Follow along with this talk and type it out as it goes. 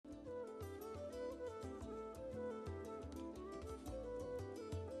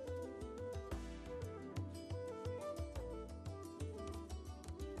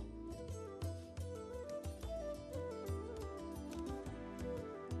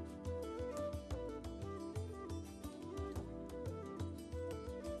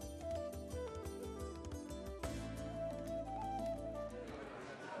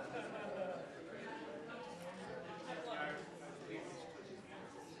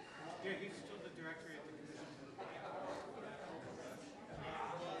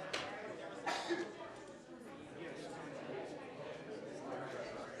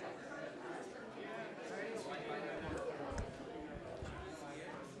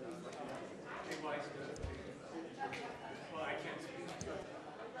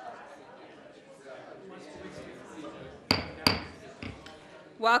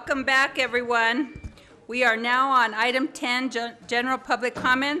Welcome back, everyone. We are now on item 10, general public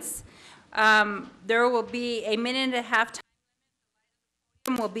comments. There will be a minute and a half time.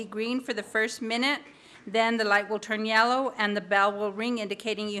 Will be green for the first minute, then the light will turn yellow and the bell will ring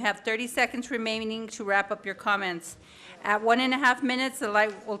indicating you have 30 seconds remaining to wrap up your comments. At 1.5 minutes, the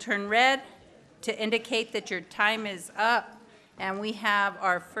light will turn red to indicate that your time is up. And we have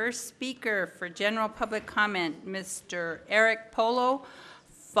our first speaker for general public comment, Mr. Eric Polo,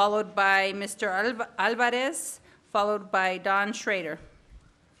 followed by Mr. Alvarez, followed by Don Schrader.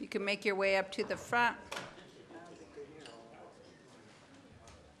 You can make your way up to the front.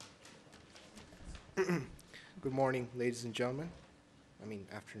 Good morning, ladies and gentlemen. I mean,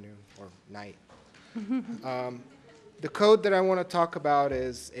 afternoon or night. The code that I want to talk about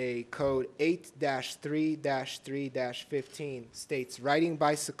is a code 8-3-3-15, states riding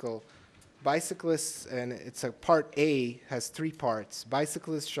bicycle. Bicyclists, and it's a part A, has 3 parts.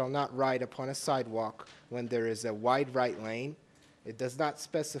 Bicyclists shall not ride upon a sidewalk when there is a wide right lane. It does not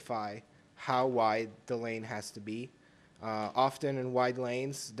specify how wide the lane has to be. Often in wide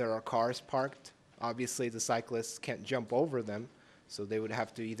lanes, there are cars parked. Obviously, the cyclists can't jump over them, so they would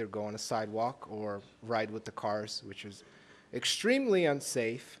have to either go on a sidewalk or ride with the cars, which is extremely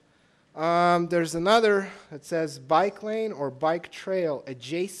unsafe. There's another that says bike lane or bike trail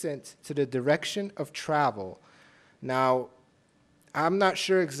adjacent to the direction of travel. Now, I'm not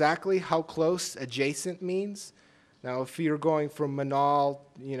sure exactly how close adjacent means. Now, if you're going from Manal,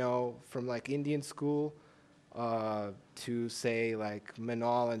 you know, from like Indian School to say like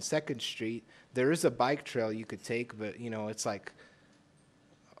Manal and 2nd Street, there is a bike trail you could take, but you know, it's like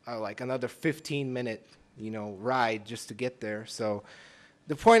another 15-minute, you know, ride just to get there. So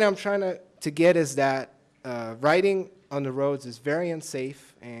the point I'm trying to get is that riding on the roads is very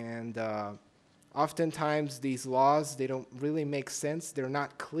unsafe, and oftentimes these laws, they don't really make sense. They're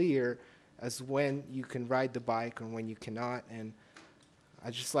not clear as when you can ride the bike and when you cannot. And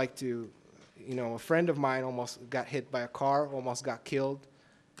I just like to, you know, a friend of mine almost got hit by a car, almost got killed,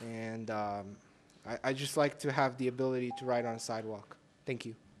 and I just like to have the ability to ride on a sidewalk. Thank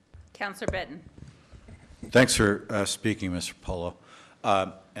you. Councillor Benton. Thanks for speaking, Mr. Polo.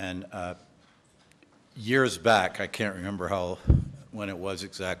 Years back, I can't remember when it was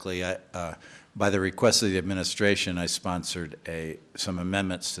exactly, by the request of the administration, I sponsored some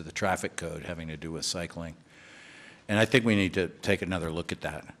amendments to the traffic code having to do with cycling. And I think we need to take another look at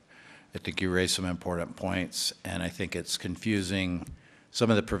that. I think you raised some important points, and I think it's confusing. Some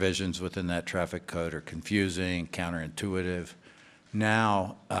of the provisions within that traffic code are confusing, counterintuitive.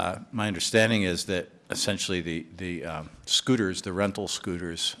 Now, my understanding is that essentially the scooters, the rental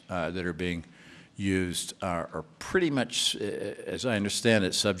scooters that are being used are pretty much, as I understand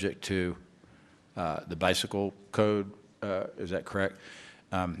it, subject to the bicycle code. Is that correct?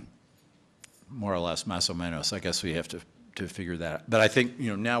 More or less, más o menos. I guess we have to figure that out. But I think, you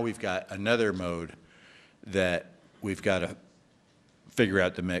know, now we've got another mode that we've got to figure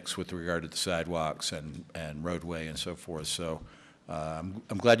out the mix with regard to the sidewalks and roadway and so forth. So I'm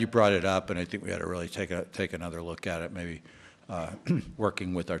glad you brought it up, and I think we got to really take another look at it, maybe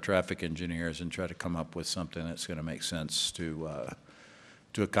working with our traffic engineers and try to come up with something that's going to make sense to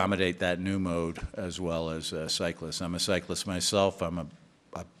accommodate that new mode as well as cyclists. I'm a cyclist myself. I'm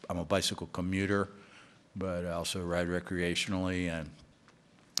a bicycle commuter, but I also ride recreationally,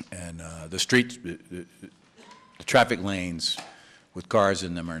 and the streets, the traffic lanes with cars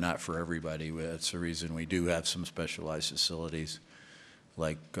in them are not for everybody. That's the reason we do have some specialized facilities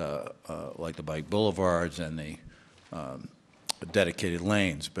like the bike boulevards and the dedicated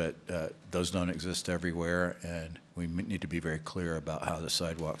lanes, but those don't exist everywhere, and we need to be very clear about how the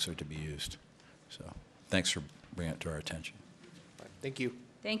sidewalks are to be used. So thanks for bringing it to our attention. Thank you.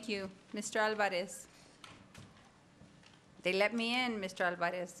 Thank you. Mr. Alvarez. They let me in, Mr.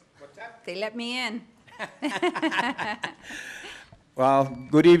 Alvarez. What's that? They let me in. Well,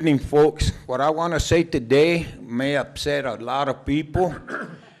 good evening, folks. What I want to say today may upset a lot of people.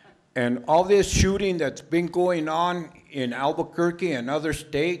 And all this shooting that's been going on in Albuquerque and other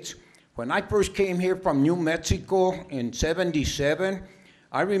states, when I first came here from New Mexico in '77,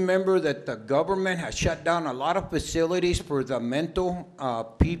 I remember that the government had shut down a lot of facilities for the mental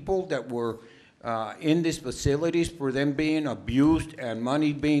people that were in these facilities for them being abused and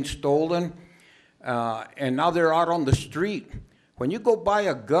money being stolen. And now they're out on the street. When you go buy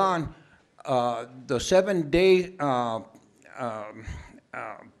a gun, the 7-day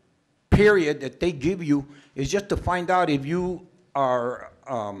period that they give you is just to find out if you are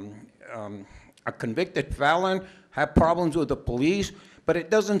a convicted felon, have problems with the police, but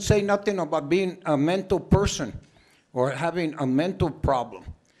it doesn't say nothing about being a mental person or having a mental problem.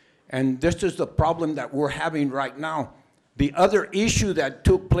 And this is the problem that we're having right now. The other issue that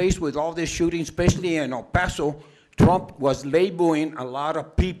took place with all this shooting, especially in El Paso, Trump was labeling a lot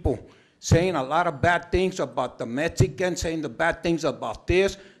of people, saying a lot of bad things about the Mexicans, saying the bad things about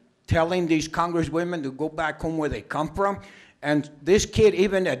this, telling these congresswomen to go back home where they come from. And this kid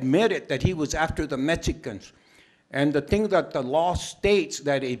even admitted that he was after the Mexicans. And the thing that the law states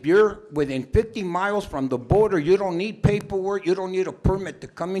that if you're within 50 miles from the border, you don't need paperwork, you don't need a permit to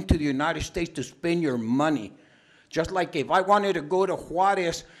come into the United States to spend your money. Just like if I wanted to go to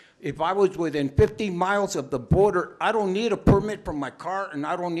Juarez, if I was within 50 miles of the border, I don't need a permit from my car and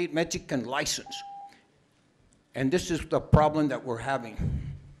I don't need Mexican license. And this is the problem that we're having.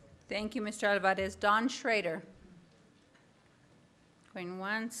 Thank you, Mr. Alvarez. Don Schrader. Going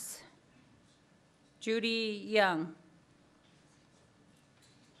once. Judy Young.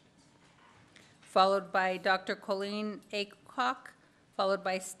 Followed by Dr. Colleen Aycock, followed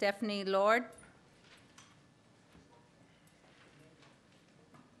by Stephanie Lord.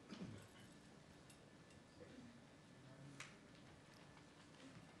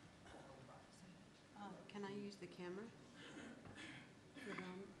 Can I use the camera?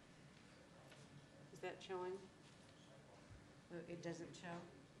 Is that showing? Oh, it doesn't show?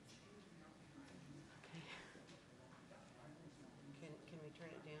 Okay. Can we turn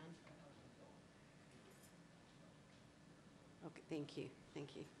it down? Okay, thank you,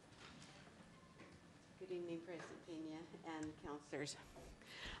 thank you. Good evening, President Pena and councilors.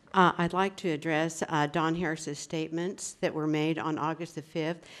 I'd like to address Don Harris's statements that were made on August the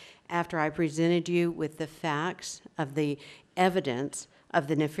 5th after I presented you with the facts of the evidence of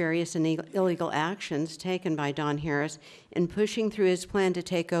the nefarious and illegal actions taken by Don Harris in pushing through his plan to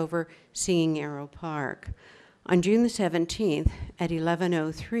take over Singing Arrow Park. On June the 17th at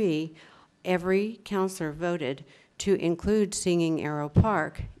 11:03, every councilor voted to include Singing Arrow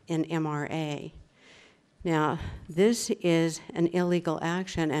Park in MRA. Now, this is an illegal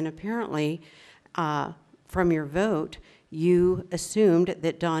action, and apparently, from your vote, you assumed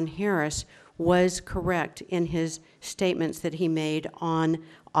that Don Harris was correct in his statements that he made on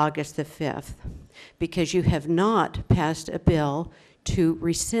August the 5th, because you have not passed a bill to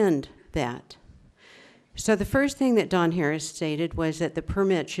rescind that. So the first thing that Don Harris stated was that the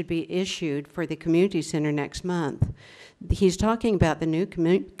permit should be issued for the community center next month. He's talking about the new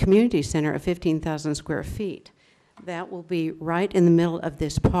community center of 15,000 square feet. That will be right in the middle of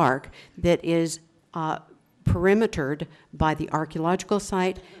this park that is perimetered by the archaeological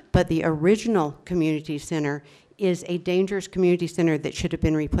site, but the original community center is a dangerous community center that should have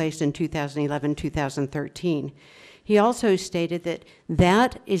been replaced in 2011, 2013. He also stated that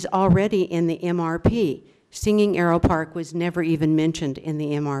that is already in the MRP. Singing Arrow Park was never even mentioned in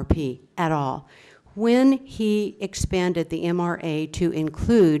the MRP at all. When he expanded the MRA to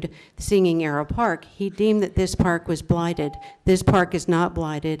include Singing Arrow Park, he deemed that this park was blighted. This park is not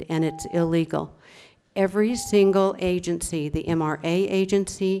blighted, and it's illegal. Every single agency, the MRA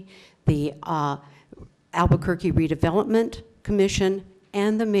agency, the Albuquerque Redevelopment Commission,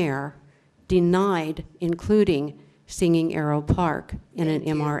 and the mayor denied including Singing Arrow Park in an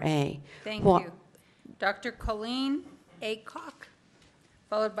MRA. Thank you. Dr. Colleen Aycock,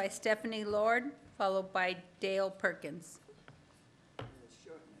 followed by Stephanie Lord, followed by Dale Perkins.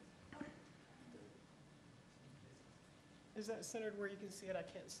 Is that centered where you can see it? I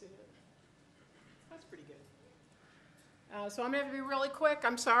can't see it. That's pretty good. So I'm going to have to be really quick.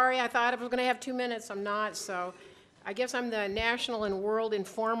 I'm sorry. I thought I was going to have 2 minutes. I'm not. So I guess I'm the national and world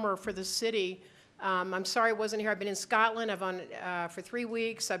informer for the city. I'm sorry I wasn't here. I've been in Scotland. I've on for 3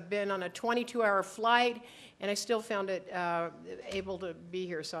 weeks. I've been on a 22-hour flight, and I still found it able to be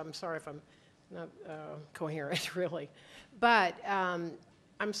here. So I'm sorry if I'm not coherent, really. But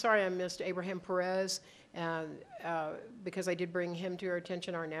I'm sorry I missed Abraham Perez, because I did bring him to your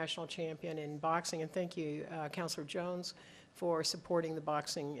attention, our national champion in boxing. And thank you, Councilor Jones, for supporting the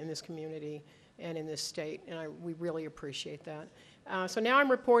boxing in this community and in this state. And we really appreciate that. So now I'm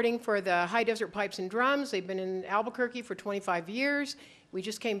reporting for the High Desert Pipes and Drums. They've been in Albuquerque for 25 years. We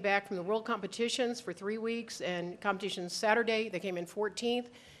just came back from the world competitions for 3 weeks, and competitions Saturday. They came in 14th.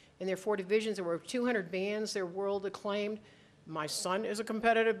 In their 4 divisions, there were 200 bands. They're world acclaimed. My son is a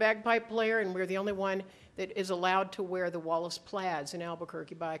competitive bagpipe player, and we're the only one that is allowed to wear the Wallace plaids in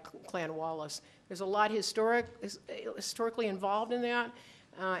Albuquerque by Clan Wallace. There's a lot historically involved in that,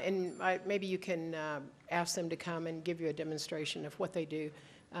 and maybe you can ask them to come and give you a demonstration of what they do.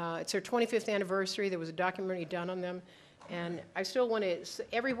 It's their 25th anniversary. There was a documentary done on them, and I still want to,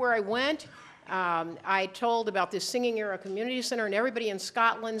 everywhere I went, I told about this Singing Era Community Center, and everybody in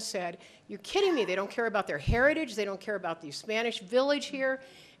Scotland said, "You're kidding me. They don't care about their heritage. They don't care about the Spanish village here."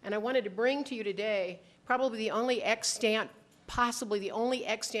 And I wanted to bring to you today probably the only extant, possibly the only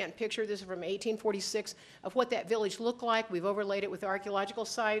extant picture, this is from 1846, of what that village looked like. We've overlaid it with archaeological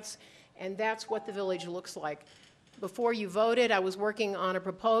sites, and that's what the village looks like. Before you voted, I was working on a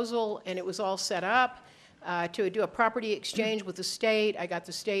proposal, and it was all set up to do a property exchange with the state. I got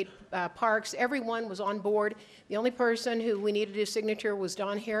the state parks. Everyone was on board. The only person who we needed his signature was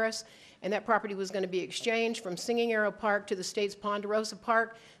Don Harris, and that property was going to be exchanged from Singing Arrow Park to the state's Ponderosa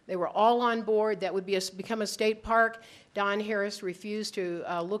Park. They were all on board. That would become a state park. Don Harris refused to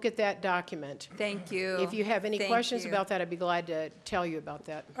look at that document. Thank you. If you have any Thank questions you. about that, I'd be glad to tell you about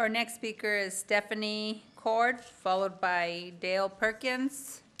that. Our next speaker is Stephanie Cord, followed by Dale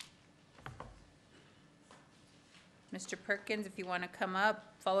Perkins. Mr. Perkins, if you want to come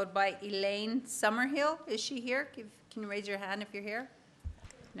up, followed by Elaine Summerhill. Is she here? Can you raise your hand if you're here?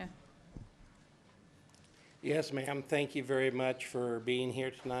 No. Yes, ma'am. Thank you very much for being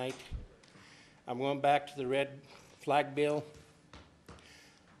here tonight. I'm going back to the red flag bill.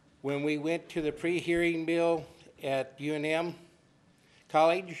 When we went to the pre-hearing bill at UNM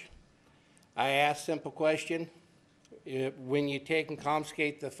College, I asked a simple question. When you take and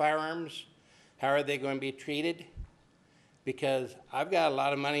confiscate the firearms, how are they going to be treated? Because I've got a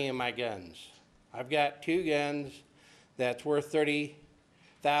lot of money in my guns. I've got 2 guns that's worth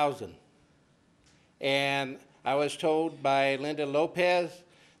 $30,000. And I was told by Linda Lopez,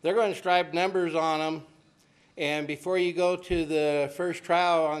 they're going to stripe numbers on them, and before you go to the first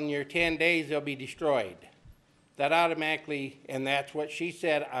trial on your 10 days, they'll be destroyed. That automatically, and that's what she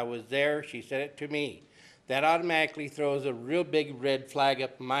said, I was there, she said it to me. That automatically throws a real big red flag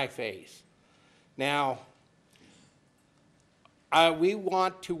up my face. Now, we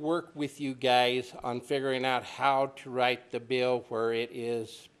want to work with you guys on figuring out how to write the bill where it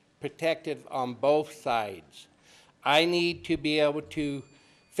is protected on both sides. I need to be able to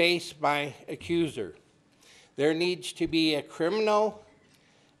face my accuser. There needs to be a criminal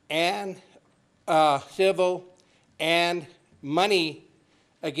and civil and money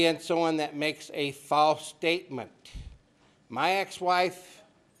against someone that makes a false statement. My ex-wife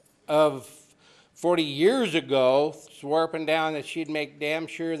of 40 years ago swore up and down that she'd make damn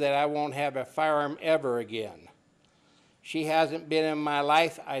sure that I won't have a firearm ever again. She hasn't been in my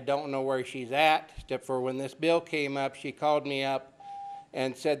life. I don't know where she's at, except for when this bill came up, she called me up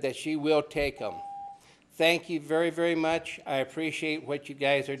and said that she will take them. Thank you very, very much. I appreciate what you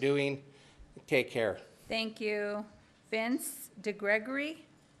guys are doing. Take care. Thank you. Vince DeGregory,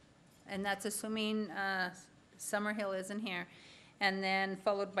 and that's assuming Summerhill isn't here. And then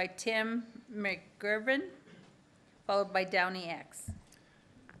followed by Tim McGurvin, followed by Downey X.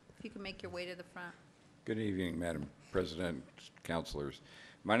 If you can make your way to the front. Good evening, Madam President, councilors.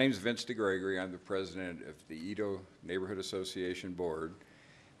 My name is Vince DeGregory. I'm the president of the Edo Neighborhood Association Board,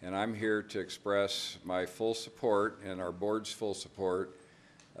 and I'm here to express my full support and our board's full support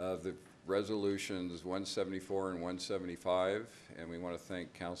of the resolutions 174 and 175, and we want to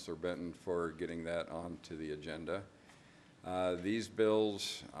thank Councilor Benton for getting that onto the agenda. These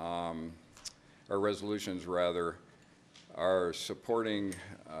bills, or resolutions rather, are supporting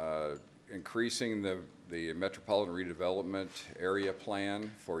increasing the Metropolitan Redevelopment Area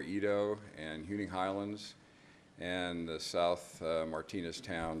Plan for Edo and Huning Highlands and the South Martinez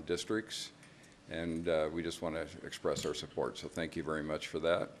Town districts, and we just want to express our support, so thank you very much for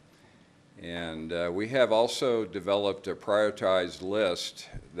that. And we have also developed a prioritized list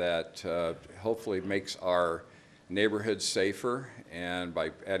that hopefully makes our neighborhoods safer, and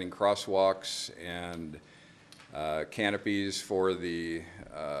by adding crosswalks and canopies for the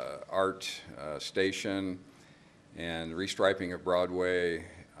art station and restriping of Broadway,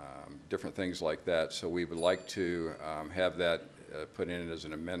 different things like that. So we would like to have that put in as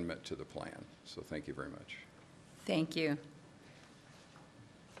an amendment to the plan. So thank you very much. Thank you.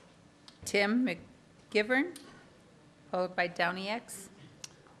 Tim McGivern, followed by Downey X.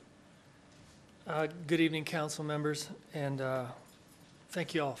 Good evening, council members, and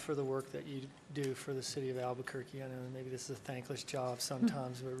thank you all for the work that you do for the city of Albuquerque. I know maybe this is a thankless job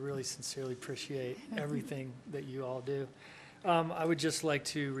sometimes, but really sincerely appreciate everything that you all do. I would just like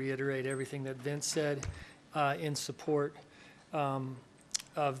to reiterate everything that Vince said in support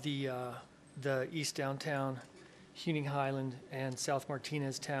of the East Downtown, Huning Highland, and South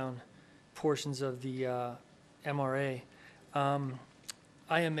Martinez Town portions of the MRA. I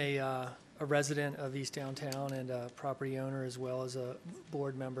am a resident of East Downtown and a property owner, as well as a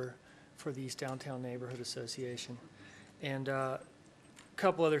board member for the East Downtown Neighborhood Association. And a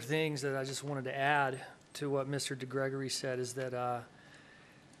couple other things that I just wanted to add to what Mr. DeGregory said is that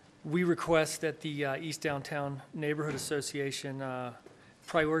we request that the East Downtown Neighborhood Association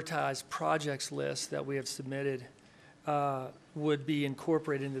prioritize projects list that we have submitted would be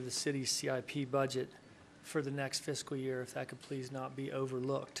incorporated into the city's CIP budget for the next fiscal year, if that could please not be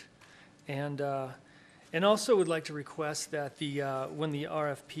overlooked. And also would like to request that when the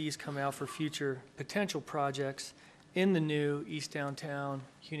RFPs come out for future potential projects in the new East Downtown,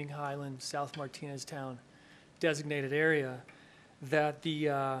 Huning Highland, South Martinez Town designated area, that the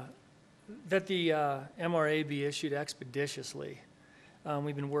MRA be issued expeditiously.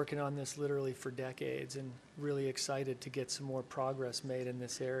 We've been working on this literally for decades and really excited to get some more progress made in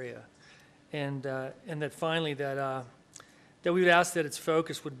this area. And that finally that we would ask that its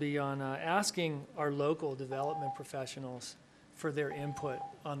focus would be on asking our local development professionals for their input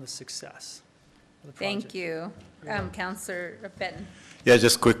on the success of the project. Thank you. Councillor Benton. Yeah,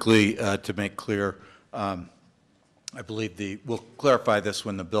 just quickly to make clear, I believe we'll clarify this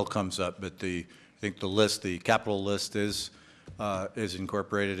when the bill comes up, but I think the capital list is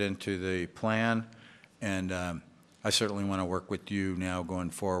incorporated into the plan, and I certainly want to work with you now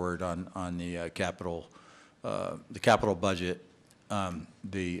going forward on the capital budget. I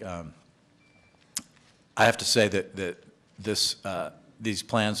have to say that these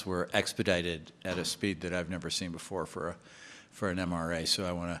plans were expedited at a speed that I've never seen before for an MRA. So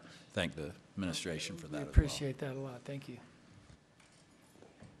I want to thank the administration for that. We appreciate that a lot. Thank you.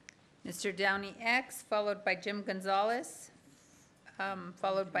 Mr. Downey X, followed by Jim Gonzalez,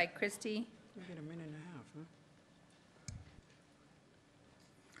 followed by Christie. We get a minute and a half, huh?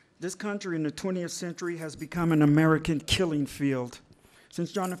 This country in the 20th century has become an American killing field.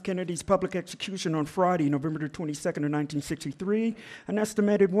 Since John F. Kennedy's public execution on Friday, November the 22nd of 1963, an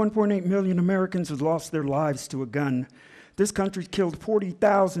estimated 1.8 million Americans have lost their lives to a gun. This country killed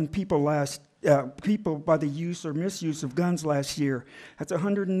 40,000 people by the use or misuse of guns last year. That's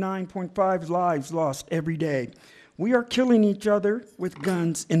 109.5 lives lost every day. We are killing each other with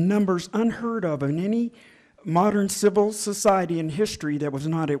guns in numbers unheard of in any modern civil society in history that was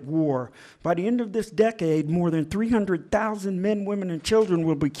not at war. By the end of this decade, more than 300,000 men, women, and children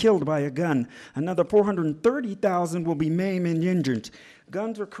will be killed by a gun. Another 430,000 will be maimed and injured.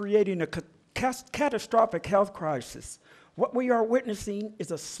 Guns are creating a catastrophic health crisis. What we are witnessing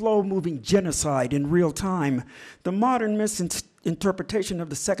is a slow-moving genocide in real time. The modern misinterpretation of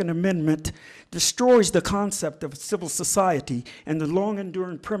the Second Amendment destroys the concept of civil society and the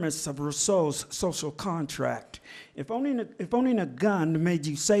long-enduring premise of Rousseau's social contract. If owning a gun made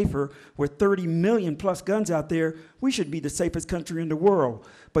you safer, with 30 million plus guns out there, we should be the safest country in the world.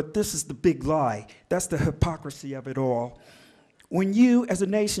 But this is the big lie. That's the hypocrisy of it all. When you, as a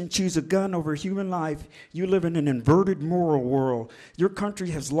nation, choose a gun over human life, you live in an inverted moral world. Your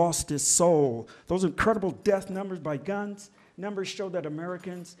country has lost its soul. Those incredible death numbers by guns, numbers show that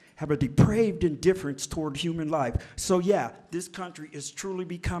Americans have a depraved indifference toward human life. So yeah, this country is truly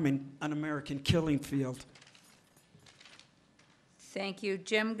becoming an American killing field. Thank you.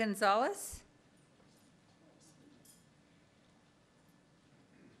 Jim Gonzalez.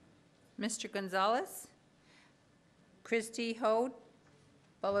 Mr. Gonzalez. Christie Hode,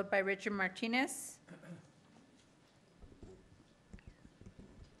 followed by Richard Martinez.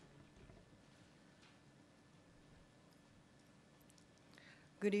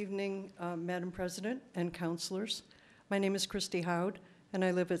 Good evening, Madam President and councilors. My name is Christy Howd, and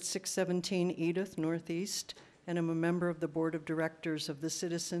I live at 617 Edith Northeast, and I'm a member of the Board of Directors of the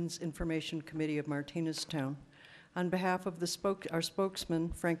Citizens Information Committee of Martineztown. On behalf of our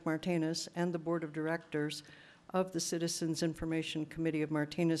spokesman, Frank Martinez, and the Board of Directors of the Citizens Information Committee of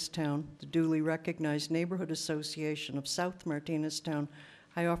Martineztown, the duly recognized Neighborhood Association of South Martineztown,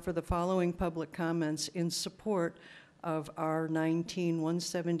 I offer the following public comments in support of R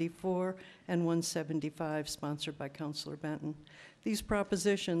 19-174 and 175, sponsored by Councilor Benton. These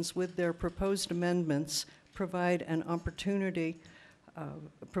propositions, with their proposed amendments, provide an opportunity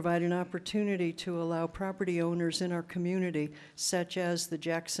to allow property owners in our community, such as the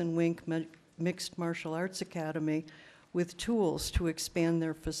Jackson Wink Mixed Martial Arts Academy, with tools to expand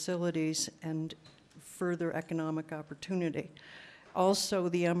their facilities and further economic opportunity. Also,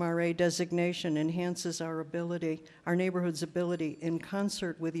 the MRA designation enhances our neighborhood's ability, in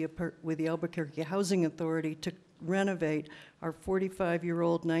concert with the Albuquerque Housing Authority, to renovate our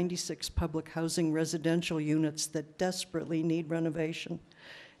 45-year-old 96 public housing residential units that desperately need renovation.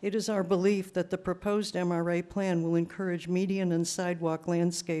 It is our belief that the proposed MRA plan will encourage median and sidewalk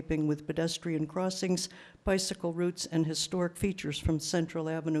landscaping with pedestrian crossings, bicycle routes, and historic features from Central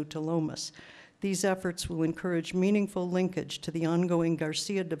Avenue to Lomas. These efforts will encourage meaningful linkage to the ongoing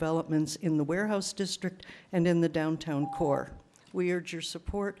Garcia developments in the warehouse district and in the downtown core. We urge your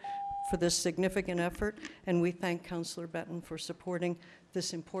support for this significant effort, and we thank Councilor Benton for supporting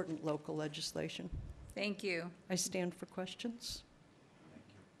this important local legislation. Thank you. I stand for questions.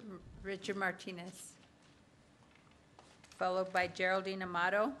 Richard Martinez, followed by Geraldine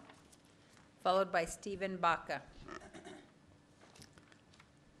Amato, followed by Stephen Baca.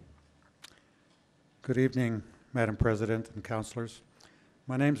 Good evening, Madam President and councilors.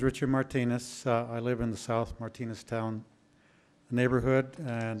 My name is Richard Martinez. I live in the South Martineztown neighborhood,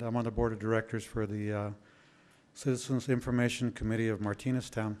 and I'm on the board of directors for the Citizens Information Committee of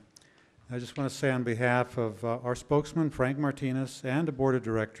Martineztown. I just want to say on behalf of our spokesman, Frank Martinez, and the board of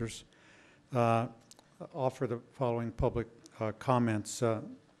directors, offer the following public comments.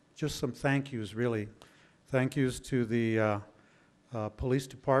 Just some thank yous, really. Thank yous to the police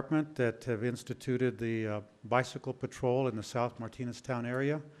department that have instituted the bicycle patrol in the South Martineztown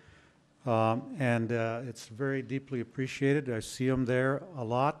area. It's very deeply appreciated. I see them there a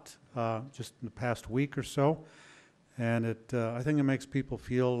lot, just in the past week or so. And I think it makes people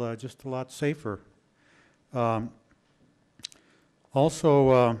feel just a lot safer.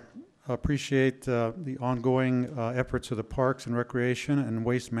 Also, appreciate the ongoing efforts of the Parks and Recreation and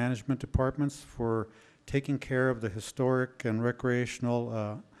Waste Management departments for taking care of the historic and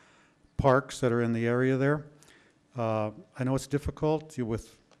recreational parks that are in the area there. I know it's difficult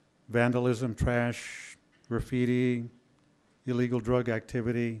with vandalism, trash, graffiti, illegal drug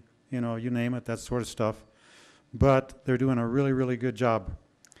activity, you know, you name it, that sort of stuff. But they're doing a really, really good job.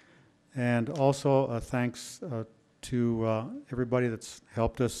 And also thanks to everybody that's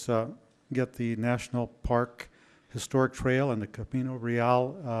helped us get the National Park Historic Trail and the Camino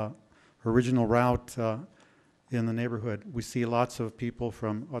Real original route in the neighborhood. We see lots of people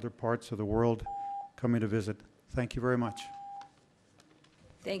from other parts of the world coming to visit. Thank you very much.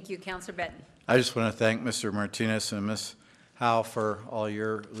 Thank you, Councilor Benton. I just want to thank Mr. Martinez and Ms. Howe for all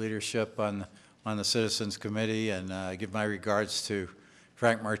your leadership on the Citizens Committee, and give my regards to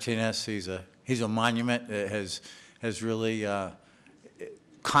Frank Martinez. He's a monument that has really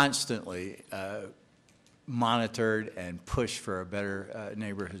constantly monitored and pushed for a better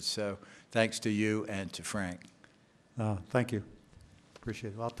neighborhood. So thanks to you and to Frank. Thank you.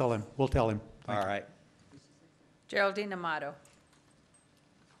 Appreciate it. I'll tell him. We'll tell him. All right. Geraldine Amato.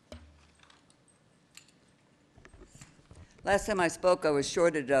 Last time I spoke, I was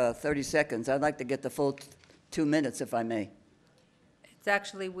shorted 30 seconds. I'd like to get the full 2 minutes, if I may. It's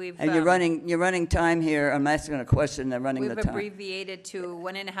actually, we've... And you're running time here. I'm asking a question, they're running the We've time. abbreviated to 1.5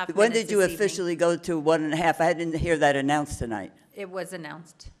 minutes When did you this evening. officially go to 1.5? I didn't hear that announced tonight. It was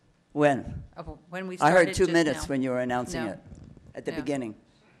announced. When? When we I started heard 2 just minutes now. when you were announcing No. it at the No. beginning.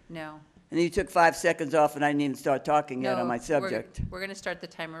 No. And then you took 5 seconds off and I didn't even start talking yet on my subject. We're going to start the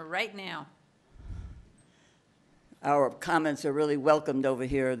timer right now. Our comments are really welcomed over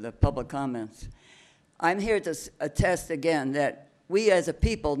here, the public comments. I'm here to attest again that we as a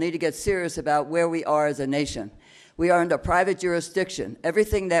people need to get serious about where we are as a nation. We are under private jurisdiction.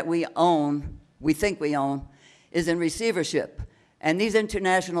 Everything that we own, we think we own, is in receivership. And these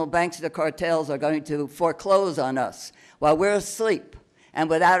international banks, the cartels, are going to foreclose on us while we're asleep.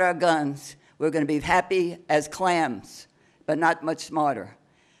 And without our guns, we're going to be happy as clams, but not much smarter.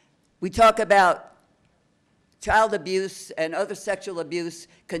 We talk about child abuse and other sexual abuse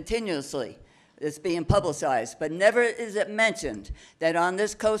continuously. It's being publicized, but never is it mentioned that on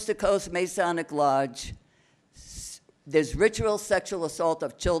this coast-to-coast Masonic Lodge, there's ritual sexual assault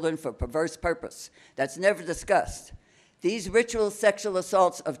of children for perverse purpose. That's never discussed. These ritual sexual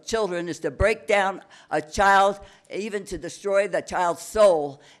assaults of children is to break down a child, even to destroy the child's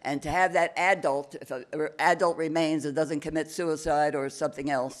soul, and to have that adult, if an adult remains and doesn't commit suicide or something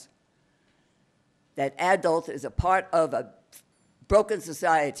else, that adult is a part of a broken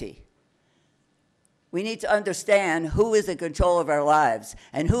society. We need to understand who is in control of our lives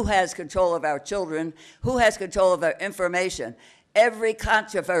and who has control of our children, who has control of our information. Every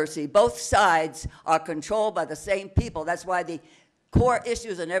controversy, both sides are controlled by the same people. That's why the core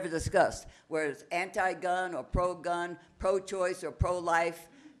issues are never discussed, whether it's anti-gun or pro-gun, pro-choice or pro-life.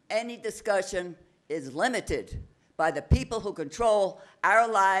 Any discussion is limited by the people who control our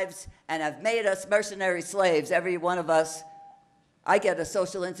lives and have made us mercenary slaves, every one of us. I get a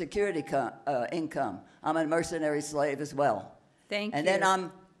social insecurity income. I'm a mercenary slave as well. Thank you. And then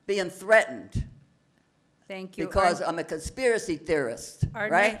I'm being threatened. Thank you. Because I'm a conspiracy theorist,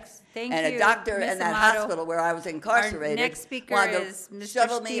 right? Thank and you, a doctor Ms. in that Amato. hospital where I was incarcerated Our next speaker wanted is to Mr.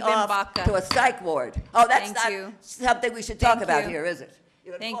 shuttle me Stephen off Baca. to a psych ward. Oh, that's Thank not you. something we should talk Thank about you. here, is it?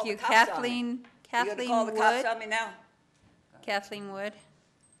 You're gonna Thank call you. the cops on me. Kathleen You're gonna call the cops Wood. on me now? Kathleen Wood.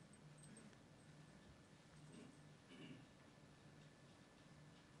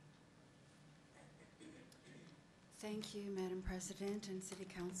 Thank you, Madam President and City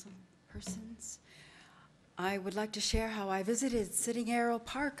Council persons. I would like to share how I visited Sitting Arrow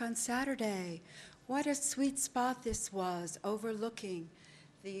Park on Saturday. What a sweet spot this was, overlooking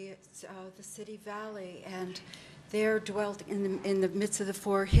the city valley, and there dwelt in the midst of the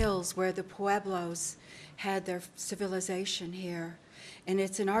four hills where the Pueblos had their civilization here. And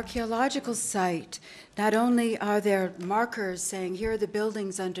it's an archaeological site. Not only are there markers saying here are the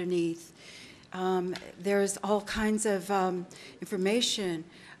buildings underneath, there's all kinds of information.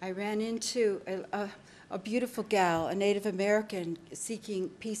 I ran into a beautiful gal, a Native American, seeking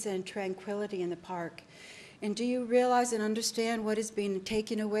peace and tranquility in the park. And do you realize and understand what is being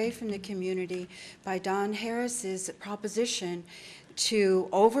taken away from the community by Don Harris's proposition to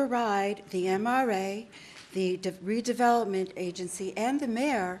override the MRA, the redevelopment agency, and the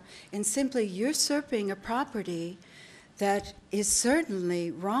mayor in simply usurping a property that is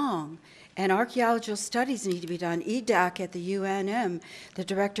certainly wrong? And archaeological studies need to be done. EDAC at the UNM, the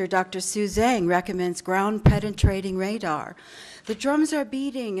director, Dr. Sue Zhang, recommends ground-penetrating radar. The drums are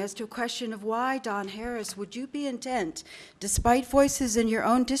beating as to a question of why, Don Harris, would you be intent, despite voices in your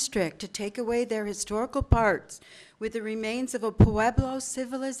own district, to take away their historical parts with the remains of a Pueblo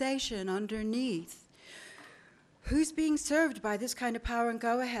civilization underneath? Who's being served by this kind of power and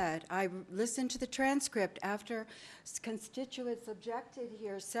go-ahead? I listened to the transcript after constituents objected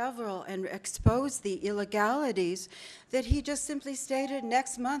here, several, and exposed the illegalities, that he just simply stated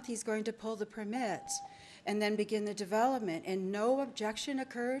next month he's going to pull the permits and then begin the development, and no objection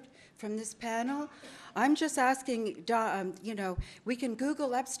occurred from this panel. I'm just asking, you know, we can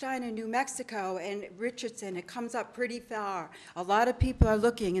Google Epstein in New Mexico and Richardson, it comes up pretty far. A lot of people are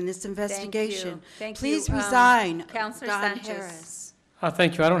looking in this investigation. Thank you. Please resign, Councilor Don Sanchez. Harris.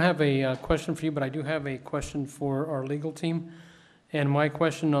 Thank you. I don't have a question for you, but I do have a question for our legal team. And my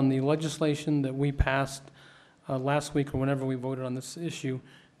question on the legislation that we passed last week or whenever we voted on this issue,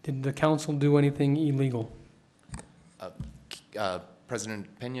 did the council do anything illegal?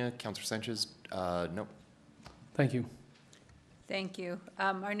 President Pena, Councilor Sanchez, no. Thank you. Thank you.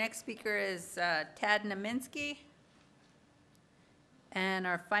 Our next speaker is Tad Naminsky. And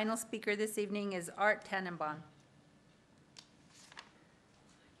our final speaker this evening is Art Tannenbaum.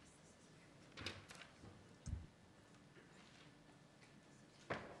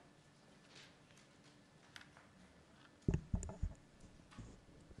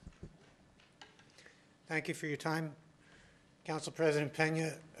 Thank you for your time. Council President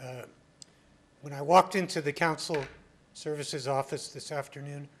Pena, when I walked into the Council Services office this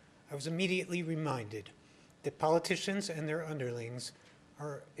afternoon, I was immediately reminded that politicians and their underlings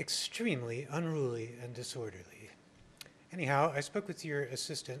are extremely unruly and disorderly. Anyhow, I spoke with your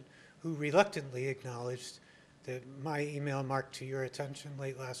assistant, who reluctantly acknowledged that my email marked to your attention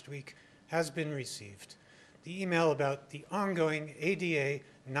late last week has been received. The email about the ongoing ADA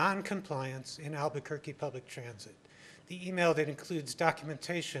non-compliance in Albuquerque public transit. The email that includes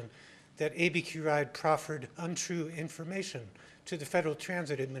documentation that ABQ Ride proffered untrue information to the Federal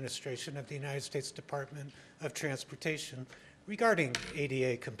Transit Administration of the United States Department of Transportation regarding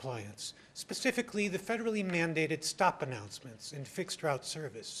ADA compliance, specifically the federally mandated stop announcements in fixed route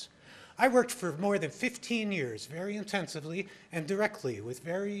service. I worked for more than 15 years very intensively and directly with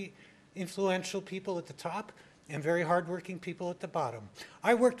very influential people at the top and very hardworking people at the bottom.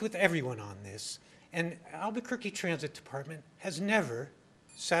 I worked with everyone on this, and Albuquerque Transit Department has never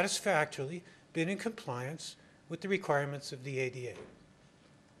satisfactorily been in compliance with the requirements of the ADA.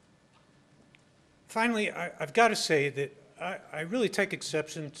 Finally, I've got to say that I really take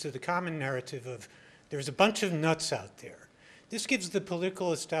exception to the common narrative of there's a bunch of nuts out there. This gives the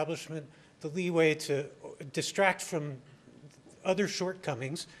political establishment the leeway to distract from other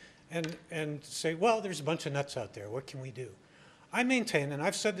shortcomings and say, well, there's a bunch of nuts out there. What can we do? I maintain, and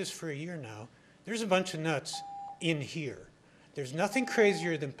I've said this for a year now, there's a bunch of nuts in here. There's nothing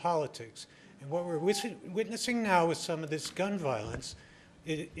crazier than politics. And what we're witnessing now with some of this gun violence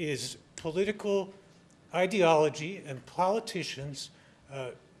is political ideology and politicians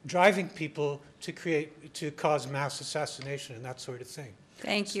driving people to cause mass assassination and that sort of thing.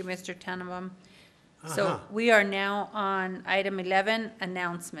 Thank you, Mr. Tannenbaum. Uh-huh. So we are now on item 11,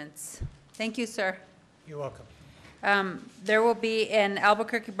 announcements. Thank you, sir. You're welcome. There will be an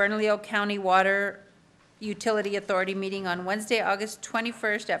Albuquerque Bernalillo County Water Utility Authority meeting on Wednesday, August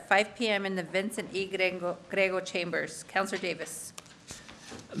 21st at 5 p.m. in the Vincent E. Grego Chambers. Councilor Davis.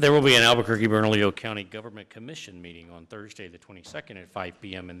 There will be an Albuquerque Bernalillo County Government Commission meeting on Thursday, the 22nd at 5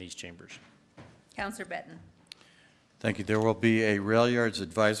 p.m. in these chambers. Councilor Benton. Thank you. There will be a Rail Yards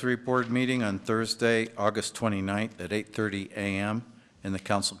Advisory Board meeting on Thursday, August 29th at 8:30 a.m. in the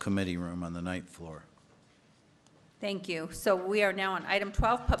Council Committee Room on the 9th floor. Thank you. So we are now on item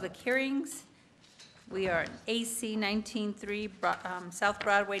 12, public hearings. We are in AC 19-3, South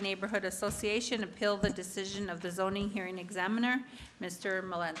Broadway Neighborhood Association, appeal the decision of the zoning hearing examiner. Mr.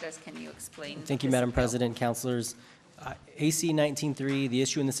 Melendez, can you explain? Thank you, this Madam appeal? President, councilors. AC 19-3, the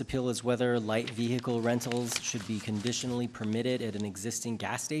issue in this appeal is whether light vehicle rentals should be conditionally permitted at an existing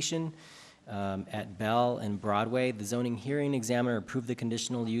gas station at Bell and Broadway. The zoning hearing examiner approved the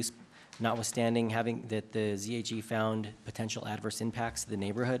conditional use, notwithstanding having that the ZHE found potential adverse impacts to the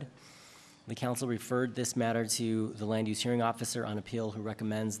neighborhood. The council referred this matter to the land use hearing officer on appeal, who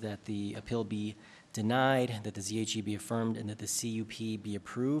recommends that the appeal be denied, that the ZHE be affirmed, and that the CUP be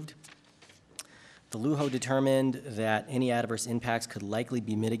approved. The LUHO determined that any adverse impacts could likely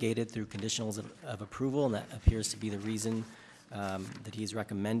be mitigated through conditionals of approval, and that appears to be the reason that he's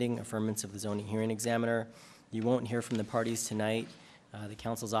recommending affirmance of the zoning hearing examiner. You won't hear from the parties tonight. The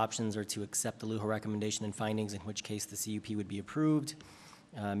council's options are to accept the LUHO recommendation and findings, in which case the CUP would be approved.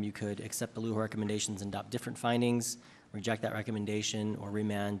 You could accept the LUHO recommendations and adopt different findings, reject that recommendation, or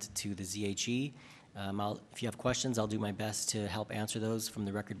remand to the ZHE. If you have questions, I'll do my best to help answer those from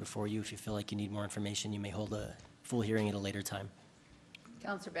the record before you. If you feel like you need more information, you may hold a full hearing at a later time.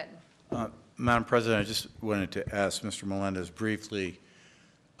 Councilor Benton. Madam President, I just wanted to ask Mr. Melendez briefly,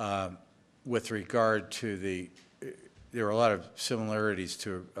 with regard to there are a lot of similarities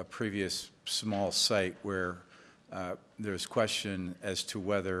to a previous small site where there's question as to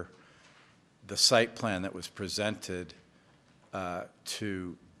whether the site plan that was presented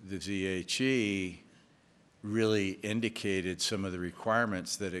to the ZHE really indicated some of the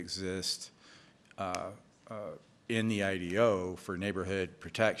requirements that exist in the IDO for neighborhood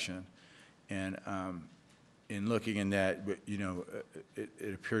protection. And in looking in that, you know,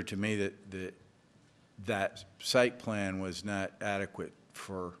 it appeared to me that that site plan was not adequate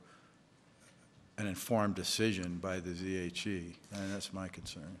for an informed decision by the ZHE, and that's my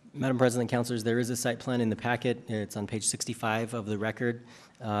concern. Madam President, councilors, there is a site plan in the packet. It's on page 65 of the record.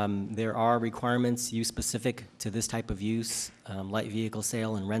 There are requirements use specific to this type of use, light vehicle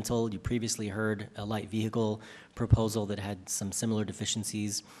sale and rental. You previously heard a light vehicle proposal that had some similar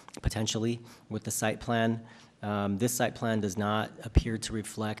deficiencies potentially with the site plan. This site plan does not appear to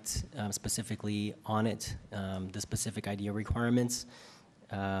reflect specifically on it the specific IDO requirements.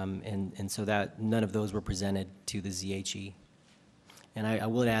 And so that none of those were presented to the ZHE. And I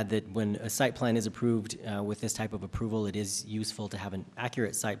will add that when a site plan is approved with this type of approval, it is useful to have an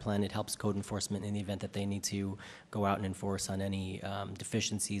accurate site plan. It helps code enforcement in the event that they need to go out and enforce on any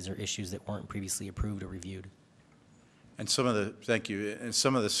deficiencies or issues that weren't previously approved or reviewed. And some of the, thank you, and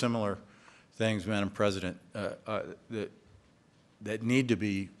some of the similar things, Madam President, that need to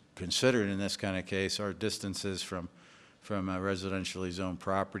be considered in this kind of case are distances from residentially zoned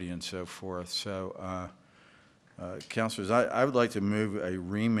property and so forth. So, councilors, I would like to move a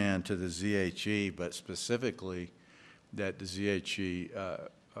remand to the ZHE, but specifically that the ZHE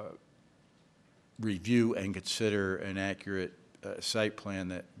review and consider an accurate site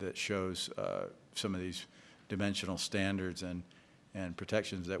plan that shows some of these dimensional standards and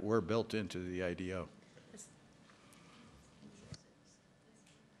protections that were built into the IDO.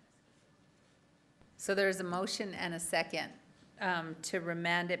 So there's a motion and a second to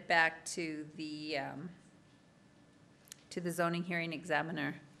remand it back to the zoning hearing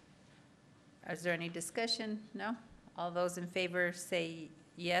examiner. Is there any discussion? No? All those in favor say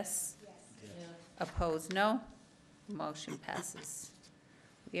yes? Yes. Opposed, no? Motion passes.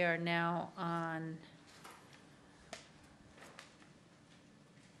 We are now on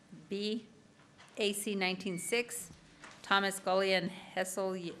B, AC 19-6, Thomas Gully and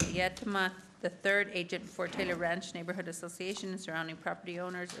Hessel Yetema III, agent for Taylor Ranch Neighborhood Association and surrounding property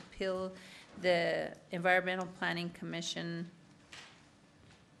owners, appeal the Environmental Planning Commission.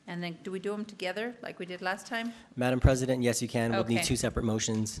 And then, do we do them together like we did last time? Madam President, yes, you can. We'll Okay. need two separate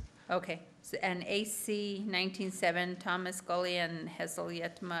motions. Okay, so, and AC 19-7, Thomas Gully and Hessel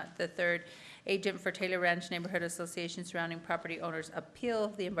Yetema III, agent for Taylor Ranch Neighborhood Association surrounding property owners appeal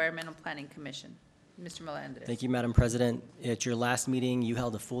the Environmental Planning Commission. Mr. Melendez. Thank you, Madam President. At your last meeting, you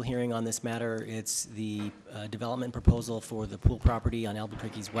held a full hearing on this matter. It's the development proposal for the pool property on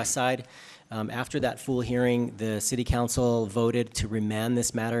Albuquerque's west side. After that full hearing, the City Council voted to remand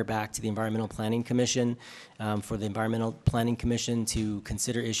this matter back to the Environmental Planning Commission for the Environmental Planning Commission to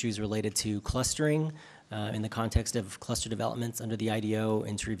consider issues related to clustering in the context of cluster developments under the IDO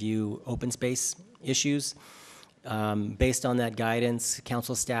and to review open space issues. Based on that guidance,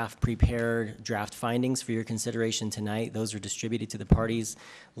 council staff prepared draft findings for your consideration tonight. Those were distributed to the parties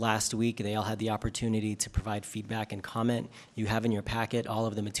last week. They all had the opportunity to provide feedback and comment. You have in your packet all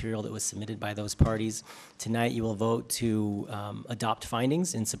of the material that was submitted by those parties. Tonight, you will vote to adopt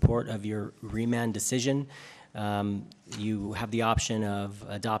findings in support of your remand decision. You have the option of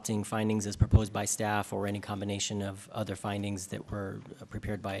adopting findings as proposed by staff or any combination of other findings that were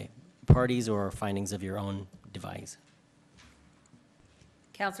prepared by parties or findings of your own device.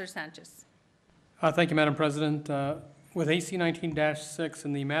 Councilor Sanchez. Thank you, Madam President. With AC 19-6,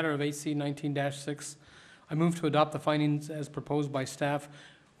 in the matter of AC 19-6, I move to adopt the findings as proposed by staff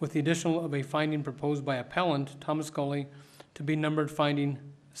with the addition of a finding proposed by appellant Thomas Scully to be numbered finding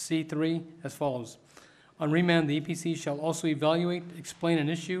C3 as follows. On remand, the EPC shall also evaluate, explain, and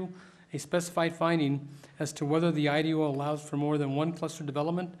issue a specified finding as to whether the IDO allows for more than one cluster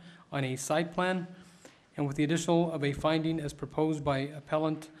development on a site plan, and with the additional of a finding as proposed by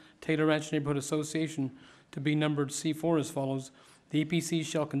appellant Taylor Ranch Neighborhood Association to be numbered C4 as follows. The EPC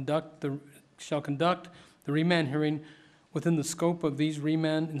shall conduct the remand hearing within the scope of these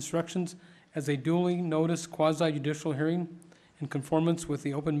remand instructions as a duly noticed quasi-judicial hearing in conformance with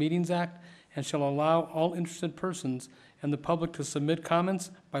the Open Meetings Act, and shall allow all interested persons and the public to submit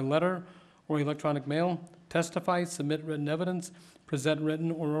comments by letter or electronic mail, testify, submit written evidence, present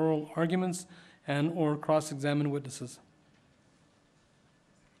written or oral arguments, and or cross-examine witnesses.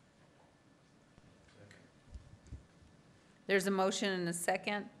 There's a motion and a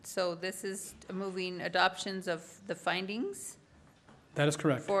second, so this is moving adoptions of the findings That is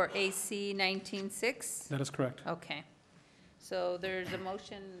correct. for AC 19-6? That is correct. Okay. So there's a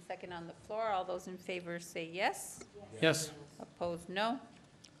motion and a second on the floor. All those in favor say yes. Yes. Opposed, no.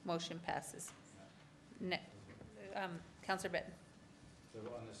 Motion passes. Councilor Benton. So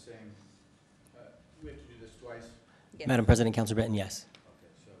on the same, we have to do this twice? Yes. Madam President, Councilor Benton, yes.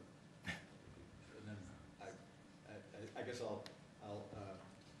 Okay, so, and then I guess I'll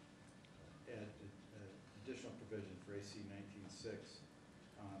add additional provision for AC 19-6.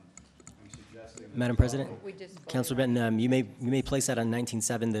 I'm suggesting that Madam President, We just voted Councilor on Benton, you may place that on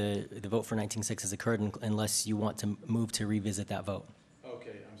 19-7. The vote for 19-6 has occurred unless you want to move to revisit that vote.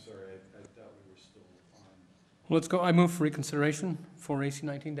 Okay, I'm sorry, I thought we were still on. Let's go. I move for reconsideration for AC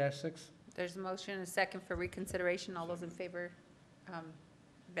 19-6. There's a motion and a second for reconsideration. All those in favor,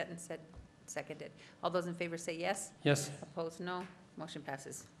 Benton said seconded. All those in favor say yes. Yes. Opposed, no. Motion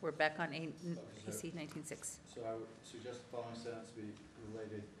passes. We're back on AC 19-6. So I would suggest the following sentence be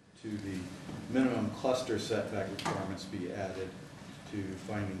related to the minimum cluster setback requirements be added to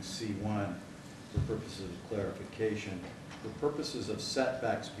finding C1 for purposes of clarification. For purposes of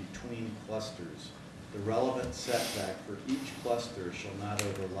setbacks between clusters, the relevant setback for each cluster shall not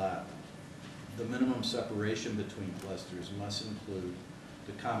overlap. The minimum separation between clusters must include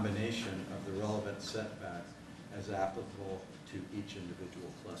the combination of the relevant setback as applicable to each individual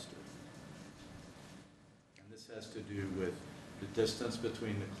cluster. And this has to do with the distance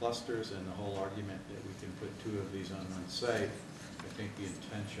between the clusters and the whole argument that we can put two of these on one site. I think the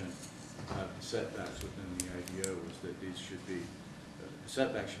intention of the setbacks within the IDO was that these should be,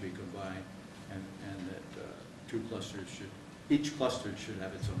 setbacks should be combined, and that each cluster should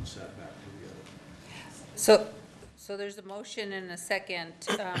have its own setback to the other. So there's a motion and a second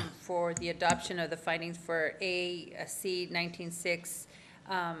for the adoption of the findings for AC 19-6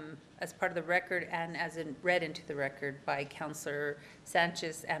 as part of the record and as read into the record by Councilor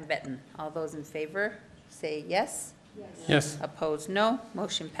Sanchez and Benton. All those in favor say yes. Yes. Opposed, no.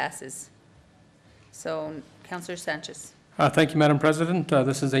 Motion passes. So, Councilor Sanchez. Thank you, Madam President.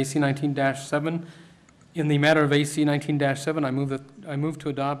 This is AC 19-7. In the matter of AC 19-7, I move to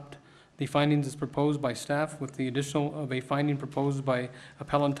adopt the findings as proposed by staff with the additional of a finding proposed by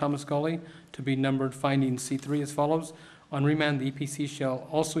appellant Thomas Scully to be numbered finding C3 as follows. On remand, the EPC shall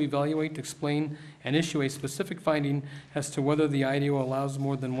also evaluate, explain, and issue a specific finding as to whether the IDO allows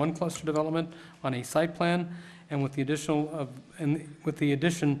more than one cluster development on a site plan, and with the addition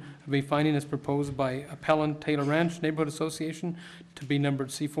of a finding as proposed by appellant Taylor Ranch Neighborhood Association to be numbered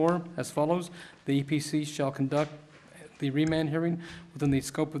C4 as follows. The EPC shall conduct the remand hearing within the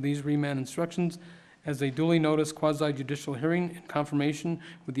scope of these remand instructions as a duly noticed quasi-judicial hearing in confirmation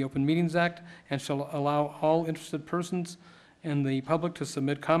with the Open Meetings Act, and shall allow all interested persons and the public to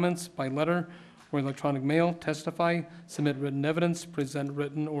submit comments by letter or electronic mail, testify, submit written evidence, present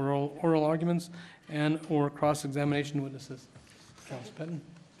written oral arguments, and/or cross-examination witnesses. Councilor Benton.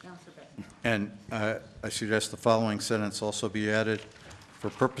 And I suggest the following sentence also be added. For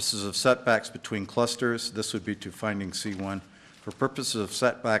purposes of setbacks between clusters, this would be to finding C1. For purposes of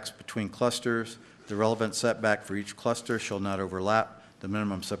setbacks between clusters, the relevant setback for each cluster shall not overlap. The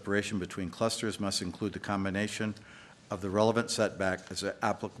minimum separation between clusters must include the combination of the relevant setback as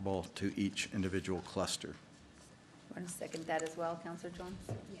applicable to each individual cluster. Want to second that as well, Councilor Jones?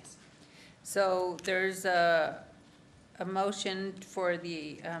 Yes. So there's a motion for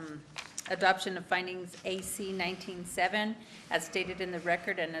the adoption of findings AC 19-7 as stated in the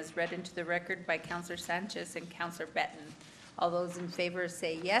record and as read into the record by Councilor Sanchez and Councilor Benton. All those in favor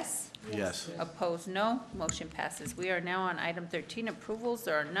say yes. Yes. Opposed, no. Motion passes. We are now on item 13, approvals.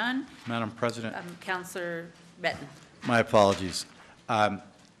 There are none. Madam President. Councilor Benton. My apologies.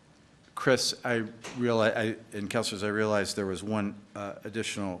 Chris, I realize, and councilors, I realize there was one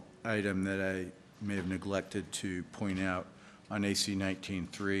additional item that I may have neglected to point out on AC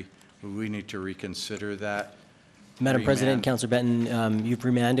 19-3. Would we need to reconsider that? Madam President, Remand? Councilor Benton, you've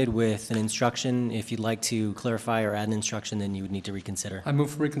remanded with an instruction. If you'd like to clarify or add an instruction, then you would need to reconsider. I move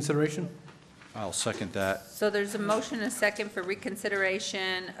for reconsideration. I'll second that. So there's a motion and a second for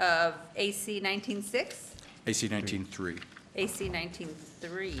reconsideration of AC 19-6? AC 19-3. AC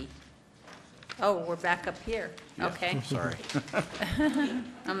 19-3. Oh, we're back up here. Yeah, Okay. Sorry.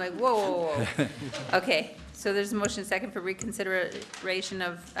 I'm like, whoa, whoa, whoa. Okay, so there's a motion second for reconsideration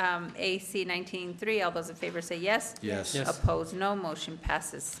of AC 19-3. All those in favor say yes. Yes. Yes. Opposed, no. Motion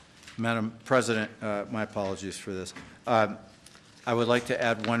passes. Madam President, my apologies for this. I would like to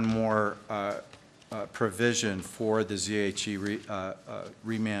add one more provision for the ZHE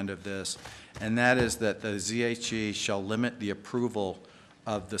remand of this, and that is that the ZHE shall limit the approval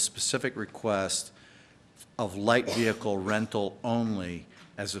of the specific request of light vehicle rental only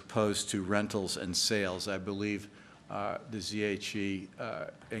as opposed to rentals and sales. I believe the ZHE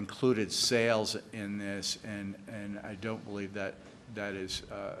included sales in this, and I don't believe that that is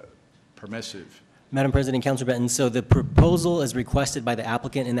permissive. Madam President, Councilor Benton, so the proposal as requested by the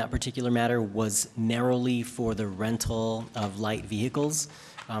applicant in that particular matter was narrowly for the rental of light vehicles.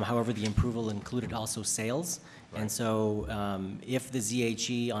 However, the approval included also sales. And so if the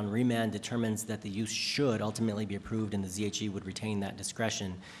ZHE on remand determines that the use should ultimately be approved and the ZHE would retain that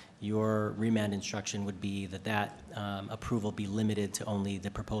discretion, your remand instruction would be that that approval be limited to only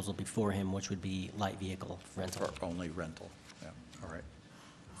the proposal before him, which would be light vehicle rental. Or only rental, yeah, all right.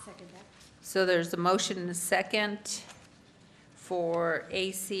 So there's a motion and a second for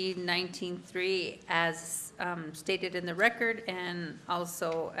AC 19-3 as stated in the record and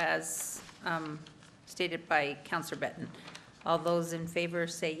also as stated by Councilor Benton. All those in favor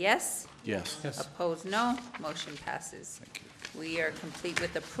say yes. Yes. Yes. Opposed, no. Motion passes. Thank you. We are complete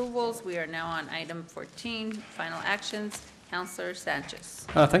with approvals. We are now on item 14, final actions. Councilor Sanchez.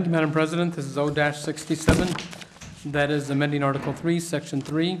 Thank you, Madam President. This is O-67. That is amending Article 3, Section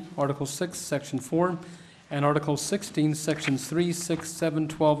 3, Article 6, Section 4, and Article 16, Sections 3, 6, 7,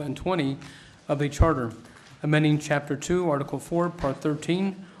 12, and 20 of the Charter. Amending Chapter 2, Article 4, Part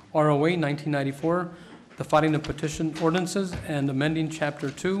 13, ROA 1994, the filing of petition ordinances, and amending Chapter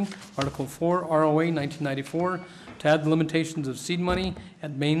 2, Article 4, ROA 1994, to add the limitations of seed money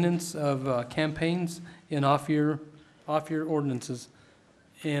and maintenance of campaigns in off-year ordinances.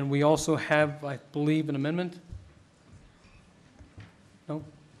 And we also have, I believe, an amendment. No?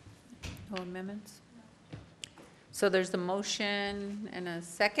 No amendments? So there's a motion and a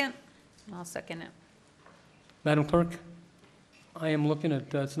second. I'll second it. Madam Clerk, I am looking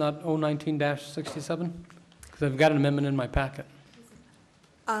at, it's not O-19-67, because I've got an amendment in my packet.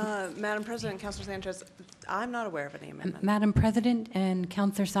 Madam President, Councilor Sanchez, I'm not aware of any amendment. Madam President and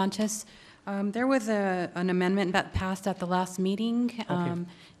Councilor Sanchez, there was an amendment that passed at the last meeting,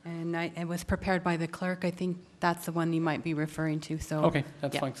 and it was prepared by the clerk. I think that's the one you might be referring to, so. Okay,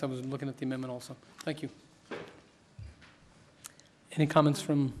 that's yeah. fine, because I was looking at the amendment also. Thank you. Any comments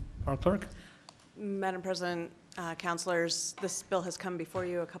from our clerk? Madam President, councilors, this bill has come before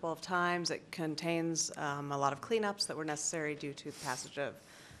you a couple of times. It contains a lot of cleanups that were necessary due to the passage of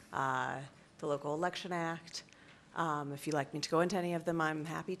the Local Election Act. If you'd like me to go into any of them, I'm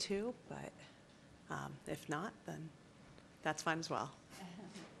happy to, but if not, then that's fine as well.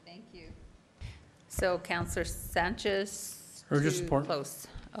 Thank you. So Councilor Sanchez Urge your to support. close.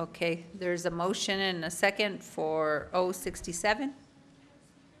 Okay, there's a motion and a second for O67.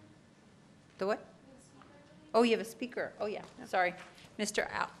 The what? Oh, you have a speaker. Oh, yeah, sorry. Mr.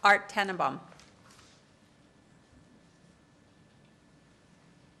 Art Tannenbaum.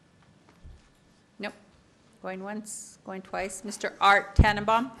 Nope. Going once, going twice. Mr. Art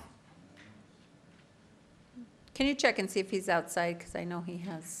Tannenbaum? Can you check and see if he's outside? Because I know he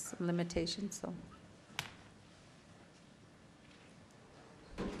has some limitations, so.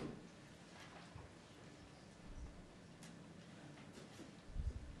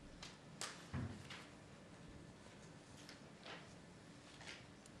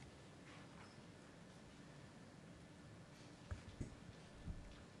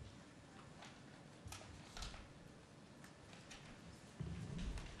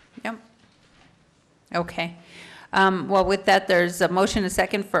 Yep. Okay. Well, with that, there's a motion, a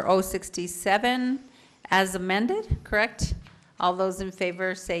second for O67 as amended, correct? All those in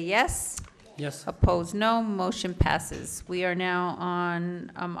favor say yes. Yes. Opposed, no. Motion passes. We are now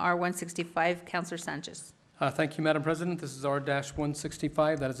on R165. Councilor Sanchez. Thank you, Madam President. This is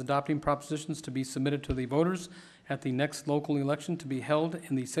R-165, that is adopting propositions to be submitted to the voters at the next local election to be held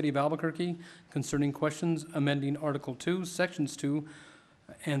in the city of Albuquerque concerning questions amending Article 2, Sections 2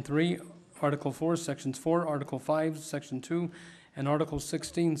 and 3, Article 4, Sections 4, Article 5, Section 2, and Article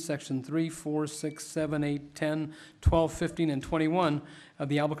 16, Section 3, 4, 6, 7, 8, 10, 12, 15, and 21 of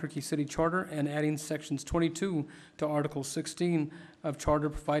the Albuquerque City Charter, and adding Sections 22 to Article 16 of Charter,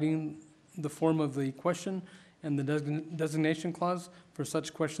 providing the form of the question and the designation clause for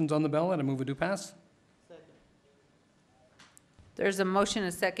such questions on the ballot. I move a due pass. There's a motion,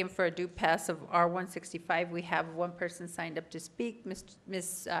 a second for a due pass of R165. We have one person signed up to speak,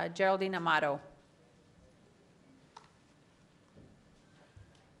 Ms. Geraldine Amato.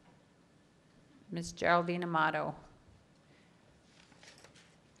 Ms. Geraldine Amato.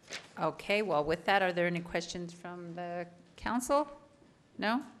 Okay, well, with that, are there any questions from the council?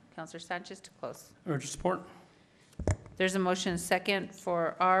 No? Councilor Sanchez to close. Urge support. There's a motion, a second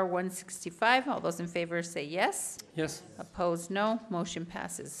for R165. All those in favor say yes. Yes. Opposed, no. Motion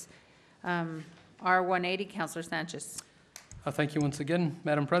passes. R180, Councilor Sanchez. Thank you once again,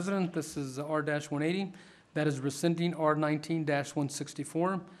 Madam President. This is R-180. That is rescinding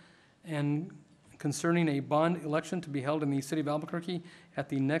R-19-164 and concerning a bond election to be held in the city of Albuquerque at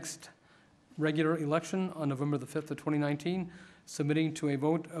the next regular election on November the 5th of 2019, submitting to a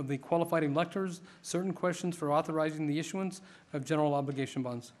vote of the qualified electors certain questions for authorizing the issuance of general obligation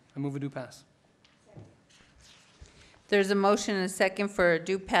bonds. I move a due pass. There's a motion and a second for a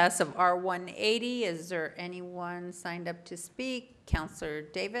due pass of R180. Is there anyone signed up to speak? Councilor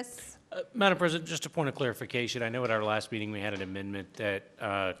Davis? Madam President, just a point of clarification. I know at our last meeting, we had an amendment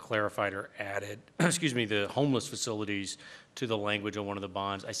that clarified or added, excuse me, the homeless facilities to the language on one of the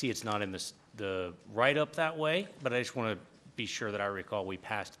bonds. I see it's not in the write-up that way, but I just want to be sure that I recall we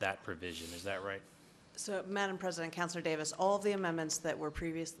passed that provision. Is that right? So, Madam President, Councilor Davis, all of the amendments that were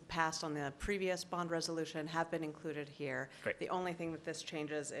passed on the previous bond resolution have been included here. Great. The only thing that this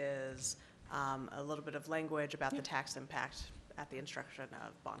changes is a little bit of language about the tax impact at the instruction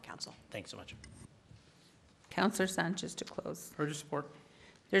of bond counsel. Thanks so much. Councilor Sanchez to close. Urge support.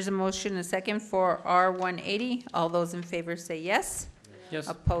 There's a motion, a second for R180. All those in favor say yes. Yes.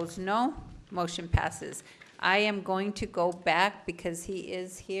 Opposed, no. Motion passes. I am going to go back because he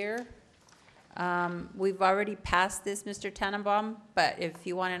is here. We've already passed this, Mr. Tannenbaum, but if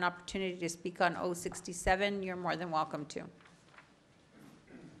you want an opportunity to speak on O67, you're more than welcome to.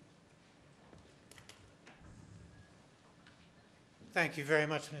 Thank you very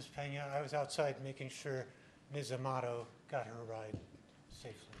much, Ms. Pena. I was outside making sure Ms. Amato got her ride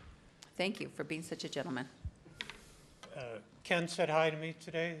safely. Thank you for being such a gentleman. Ken said hi to me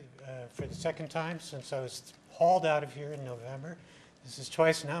today for the second time since I was hauled out of here in November. This is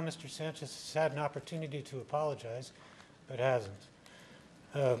twice now. Mr. Sanchez has had an opportunity to apologize, but hasn't.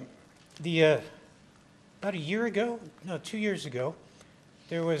 About a year ago, no, 2 years ago,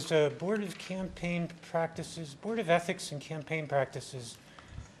 there was a Board of Ethics and Campaign Practices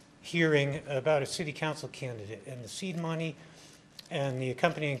hearing about a city council candidate and the seed money and the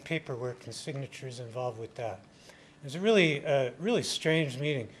accompanying paperwork and signatures involved with that. It was a really strange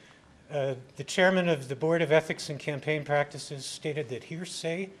meeting. The chairman of the Board of Ethics and Campaign Practices stated that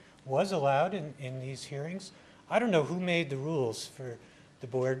hearsay was allowed in these hearings. I don't know who made the rules for the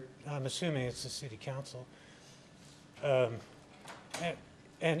board. I'm assuming it's the city council. And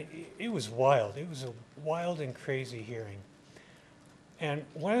it was wild. It was a wild and crazy hearing. And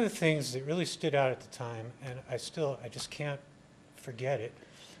one of the things that really stood out at the time, and I just can't forget it,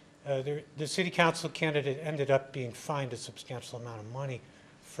 the city council candidate ended up being fined a substantial amount of money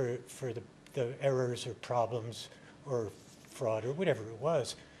for the errors or problems or fraud or whatever it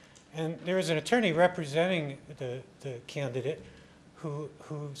was. And there was an attorney representing the candidate who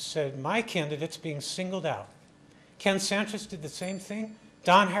said, my candidate's being singled out. Ken Sanchez did the same thing.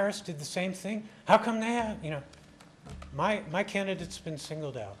 Don Harris did the same thing. How come they have, my candidate's been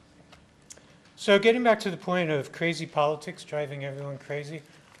singled out. So getting back to the point of crazy politics driving everyone crazy,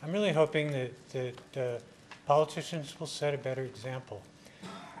 I'm really hoping that politicians will set a better example.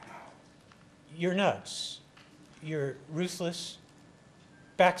 You're nuts. You're ruthless,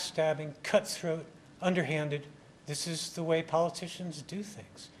 backstabbing, cutthroat, underhanded. This is the way politicians do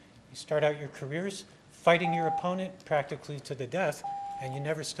things. You start out your careers fighting your opponent practically to the death, and you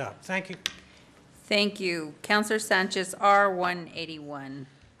never stop. Thank you. Thank you. Councillor Sanchez, R181.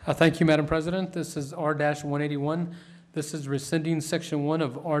 Thank you, Madam President. This is R-181. This is rescinding Section 1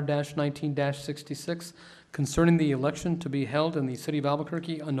 of R-19-66 concerning the election to be held in the city of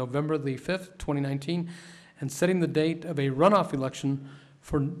Albuquerque on November the 5th, 2019, and setting the date of a runoff election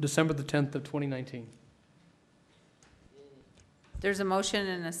for December the 10th of 2019. There's a motion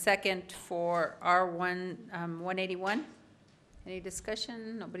and a second for R181. Any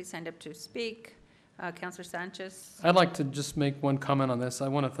discussion? Nobody signed up to speak. Councillor Sanchez. I'd like to just make one comment on this. I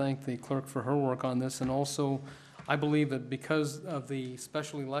want to thank the clerk for her work on this, and also I believe that because of the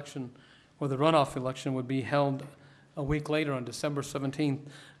special election, or the runoff election would be held a week later on December 17th,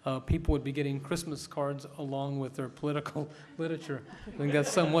 people would be getting Christmas cards along with their political literature. I think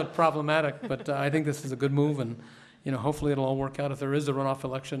that's somewhat problematic, but I think this is a good move, and hopefully it'll all work out if there is a runoff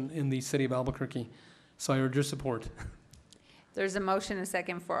election in the city of Albuquerque. So I urge your support. There's a motion and a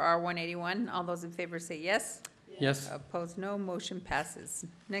second for R181. All those in favor say yes. Yes. Opposed, no. Motion passes.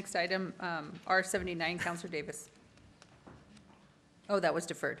 Next item, R79, Councillor Davis. Oh, that was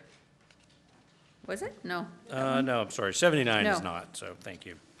deferred. Was it? No. No, I'm sorry. 79 is No. not, so thank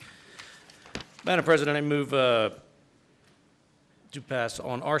you. Madam President, I move to pass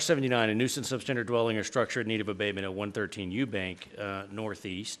on R79, a nuisance substandard dwelling or structure in need of abatement at 113 Eubank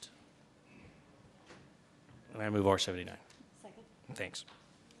Northeast. And I move R79. Second. Thanks.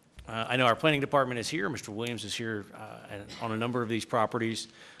 I know our planning department is here. Mr. Williams is here on a number of these properties.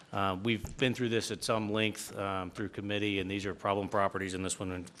 We've been through this at some length through committee, and these are problem properties. And this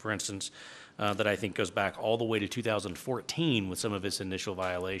one, for instance, that I think goes back all the way to 2014 with some of its initial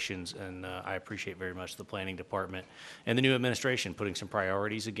violations. And I appreciate very much the planning department and the new administration putting some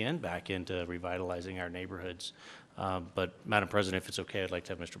priorities again back into revitalizing our neighborhoods. But Madam President, if it's okay, I'd like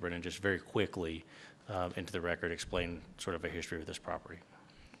to have Mr. Brennan just very quickly into the record explain sort of a history of this property.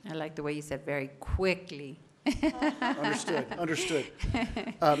 I like the way you said very quickly. Understood.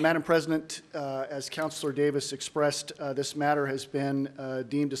 Madam President, as Councilor Davis expressed, this matter has been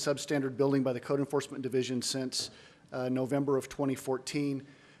deemed a substandard building by the Code Enforcement Division since November of 2014.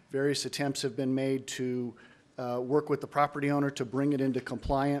 Various attempts have been made to work with the property owner to bring it into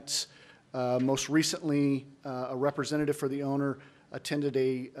compliance. Most recently, a representative for the owner attended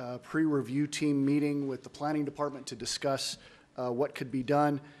a pre-review team meeting with the planning department to discuss what could be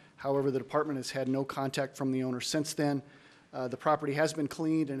done. However, the department has had no contact from the owner since then. The property has been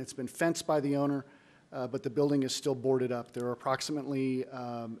cleaned and it's been fenced by the owner, but the building is still boarded up. There are approximately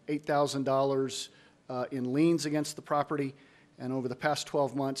 $8,000 in liens against the property, and over the past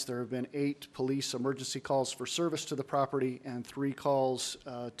 12 months, there have been 8 police emergency calls for service to the property and 3 calls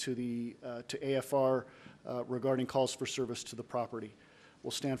to AFR regarding calls for service to the property. We'll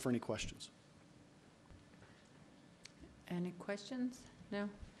stand for any questions. Any questions? No?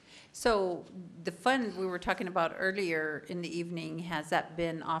 So the fund we were talking about earlier in the evening, has that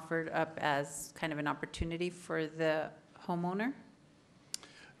been offered up as kind of an opportunity for the homeowner?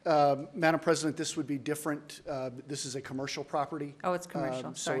 Madam President, this would be different. This is a commercial property. Oh, it's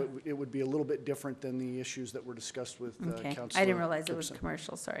commercial, sorry. So it would be a little bit different than the issues that were discussed with Okay. Councilor I didn't realize it was Gibson.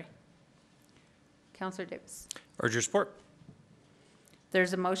 commercial, sorry. Councillor Davis. Urge your support.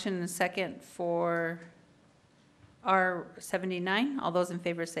 There's a motion and a second for R79. All those in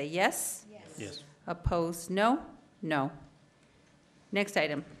favor say yes. Yes. Opposed, no? No. Next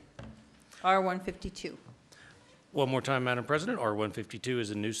item, R152. One more time, Madam President. R152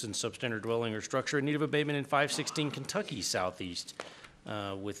 is a nuisance substandard dwelling or structure in need of abatement in 516 Kentucky Southeast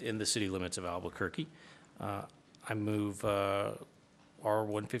within the city limits of Albuquerque. I move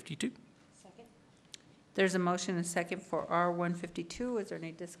R152. There's a motion and a second for R152. Is there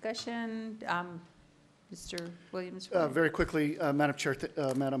any discussion? Mr. Williams? Very quickly, Madam Chair,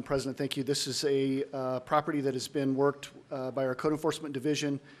 Madam President, thank you. This is a property that has been worked by our Code Enforcement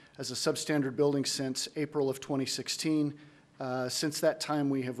Division as a substandard building since April of 2016. Since that time,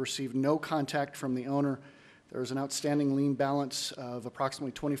 we have received no contact from the owner. There is an outstanding lien balance of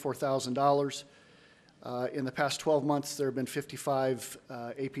approximately $24,000. In the past 12 months, there have been 55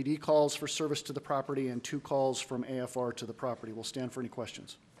 APD calls for service to the property and 2 calls from AFR to the property. We'll stand for any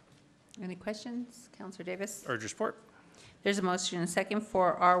questions. Any questions? Counselor Davis? Urge your support. There's a motion and a second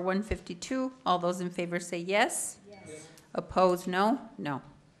for R-152. All those in favor say yes. Yes. Opposed, no? No.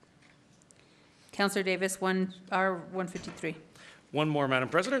 Counselor Davis, R-153. One more, Madam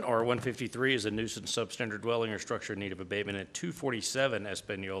President. R-153 is a nuisance substandard dwelling or structure in need of abatement at 247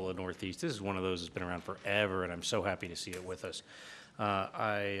 Espanola Northeast. This is one of those that's been around forever, and I'm so happy to see it with us.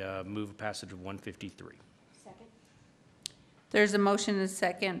 I move passage of 153. Second. There's a motion and a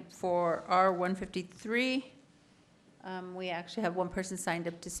second for R-153. We actually have one person signed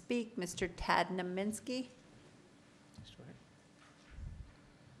up to speak, Mr. Tad Naminsky.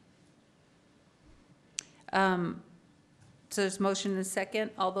 So there's motion and a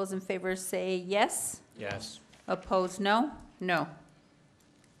second. All those in favor say yes. Yes. Opposed, no? No.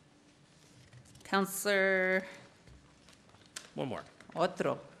 Counselor? One more.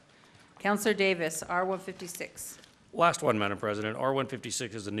 Otro. Counselor Davis, R-156. Last one, Madam President.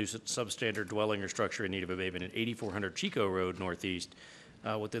 R-156 is a nuisance substandard dwelling or structure in need of abatement at 8400 Chico Road Northeast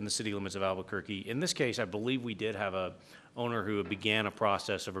within the city limits of Albuquerque. In this case, I believe we did have a owner who began a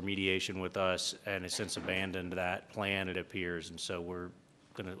process of remediation with us and has since abandoned that plan, it appears. And so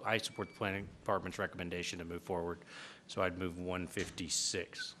I support the planning department's recommendation to move forward. So I'd move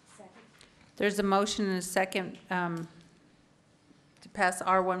 156. There's a motion and a second to pass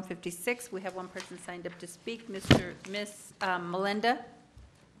R-156. We have one person signed up to speak, Miss Melinda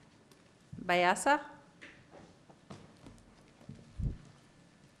Bayasa.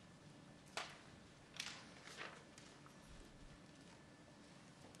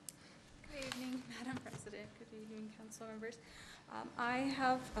 Good evening, Madam President. Good evening, council members.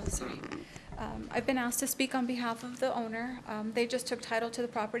 I've been asked to speak on behalf of the owner. They just took title to the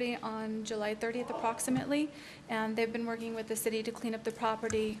property on July 30th approximately, and they've been working with the city to clean up the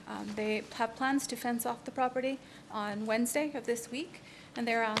property. They have plans to fence off the property on Wednesday of this week, and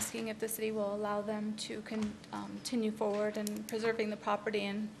they're asking if the city will allow them to continue forward in preserving the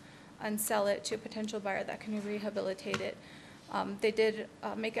property and sell it to a potential buyer that can rehabilitate it. They did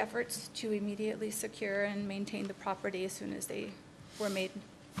make efforts to immediately secure and maintain the property as soon as they were made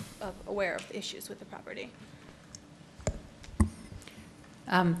aware of the issues with the property.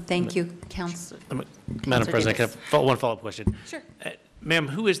 Thank you, Councilor. Madam President, can I have one follow-up question? Sure. Ma'am,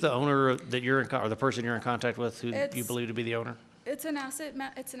 who is the owner that you're or the person you're in contact with who you believe to be the owner? It's an asset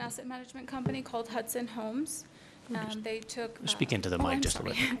management company called Hudson Homes. They took. Speak into the mic just a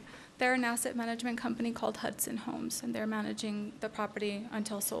little. They're an asset management company called Hudson Homes, and they're managing the property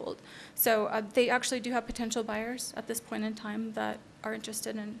until sold. So they actually do have potential buyers at this point in time that are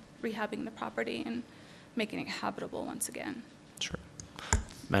interested in rehabbing the property and making it habitable once again. Sure.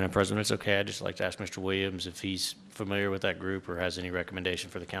 Madam President, it's okay. I'd just like to ask Mr. Williams if he's familiar with that group or has any recommendation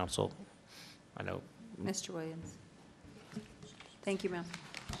for the council. I know. Mr. Williams. Thank you, ma'am.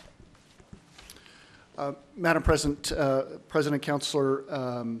 Madam President, President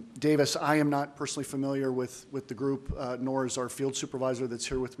Councilor Davis, I am not personally familiar with the group, nor is our field supervisor that's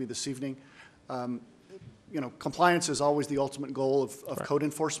here with me this evening. Compliance is always the ultimate goal of code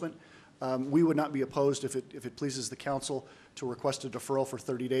enforcement. We would not be opposed if it pleases the council to request a deferral for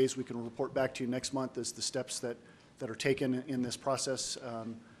 30 days. We can report back to you next month as the steps that are taken in this process.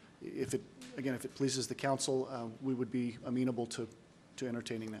 If it pleases the council, we would be amenable to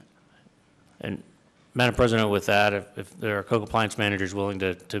entertaining that. And Madam President, with that, if there are co-compliance managers willing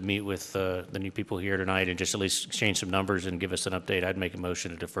to meet with the new people here tonight and just at least exchange some numbers and give us an update, I'd make a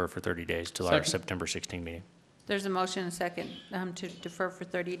motion to defer for 30 days till our September 16 meeting. There's a motion and a second to defer for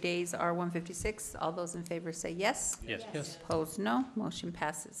 30 days, R-156. All those in favor say yes. Yes. Yes. Opposed, no. Motion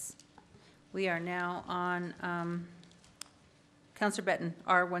passes. We are now on Councilor Benton,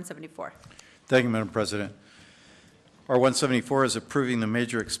 R-174. Thank you, Madam President. R-174 is approving the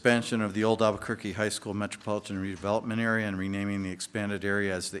major expansion of the old Albuquerque High School Metropolitan Redevelopment Area and renaming the expanded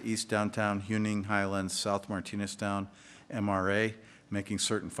area as the East Downtown, Huning, Highlands, South Martineztown, MRA, making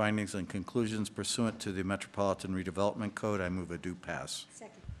certain findings and conclusions pursuant to the Metropolitan Redevelopment Code. I move a do pass.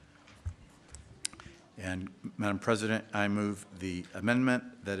 Second. And Madam President, I move the amendment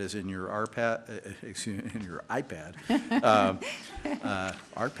that is in your iPad.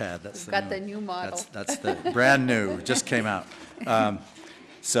 RPAD. That's We've got the new model. That's the brand new. Just came out.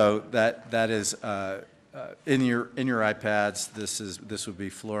 So that is in your iPads. This would be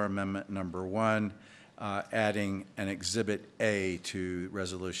floor amendment number 1, adding an Exhibit A to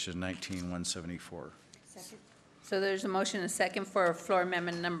Resolution 19-174. Second. So there's a motion and a second for floor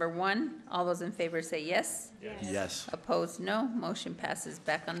amendment number 1. All those in favor say yes. Yes. Opposed, no. Motion passes.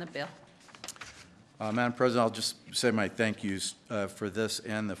 Back on the bill. Madam President, I'll just say my thank yous for this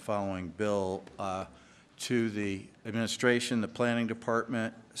and the following bill to the administration, the planning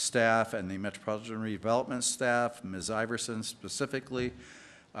department staff, and the Metropolitan Redevelopment staff, Ms. Iverson specifically.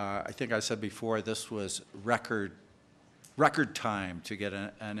 I think I said before, this was record time to get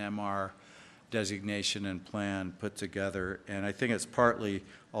an MR designation and plan put together. And I think it's partly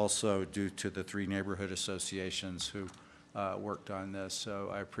also due to the 3 neighborhood associations who worked on this. So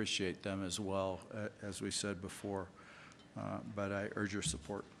I appreciate them as well, as we said before. But I urge your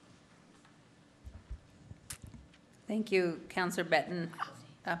support. Thank you, Councillor Benton.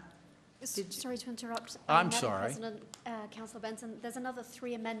 Sorry to interrupt. I'm Madam sorry. President, Councillor Benson, there's another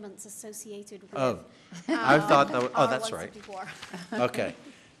 3 amendments associated with. Oh, I thought that, oh, that's right. R174. Okay.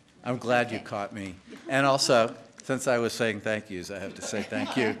 I'm glad you caught me. And also, since I was saying thank yous, I have to say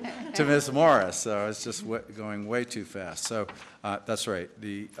thank you to Ms. Morris. So it's just going way too fast. So that's right.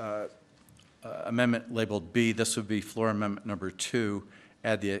 The amendment labeled B, this would be floor amendment number 2,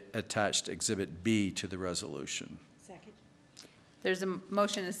 add the attached Exhibit B to the resolution. Second. There's a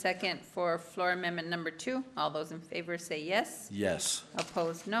motion and a second for floor amendment number 2. All those in favor say yes. Yes.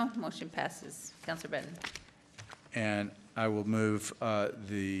 Opposed, no. Motion passes. Councillor Benton. And I will move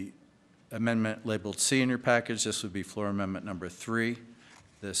the amendment labeled C in your package. This would be floor amendment number 3.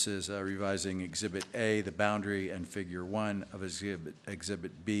 This is revising Exhibit A, the boundary, and Figure 1 of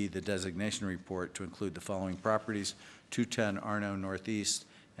Exhibit B, the designation report, to include the following properties: 210 Arno Northeast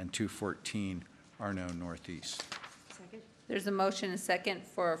and 214 Arno Northeast. Second. There's a motion and a second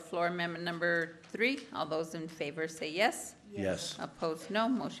for floor amendment number 3. All those in favor say yes. Yes. Opposed, no.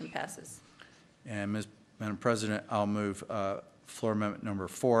 Motion passes. And Madam President, I'll move floor amendment number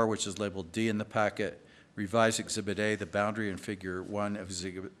 4, which is labeled D in the packet. Revise Exhibit A, the boundary, and Figure 1 of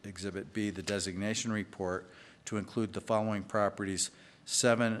Exhibit B, the designation report, to include the following properties: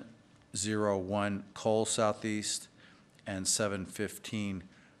 701 Cole Southeast and 715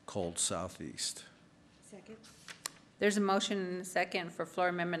 Cole Southeast. Second. There's a motion and a second for floor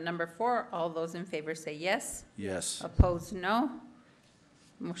amendment number 4. All those in favor say yes. Yes. Opposed, no.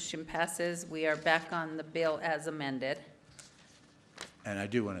 Motion passes. We are back on the bill as amended. And I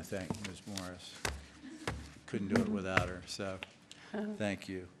do want to thank Ms. Morris. Couldn't do it without her, so thank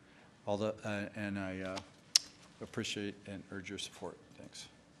you. Although, and I appreciate and urge your support. Thanks.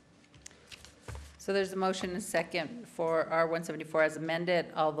 So there's a motion and a second for R-174 as amended.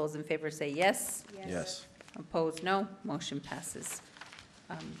 All those in favor say yes. Yes. Opposed, no. Motion passes.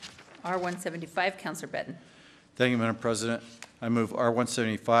 R-175, Councillor Benton. Thank you, Madam President. I move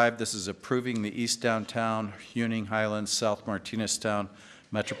R-175. This is approving the East Downtown, Huning Highlands, South Martineztown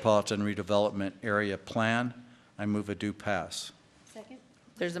Metropolitan Redevelopment Area Plan. I move a due pass. Second.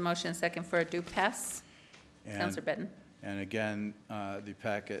 There's a motion and a second for a due pass. Councillor Benton. And again, the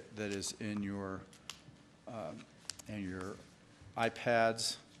packet that is in your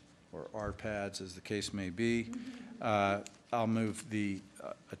iPads or RPads, as the case may be, I'll move the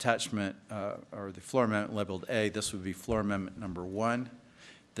attachment or the floor amendment labeled A. This would be floor amendment number 1.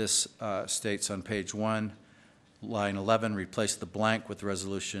 This states on page 1, line 11, replace the blank with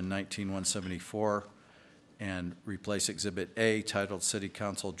resolution 19-174 and replace Exhibit A titled City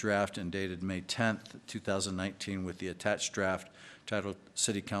Council Draft and dated May 10th, 2019 with the attached draft titled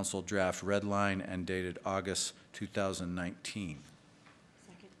City Council Draft Red Line and dated August 2019.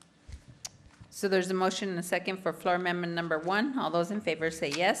 So there's a motion and a second for floor amendment number 1. All those in favor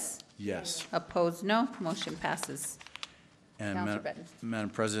say yes. Yes. Opposed, no. Motion passes. And Councillor Benton. Madam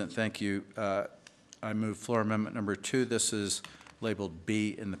President, thank you. I move floor amendment number 2. This is labeled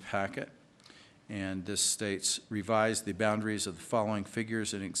B in the packet. And this states, revise the boundaries of the following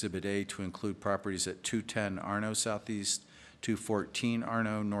figures in Exhibit A to include properties at 210 Arno Southeast, 214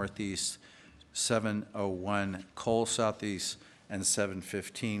 Arno Northeast, 701 Cole Southeast, and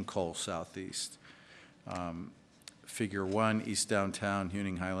 715 Cole Southeast. Figure 1, East Downtown,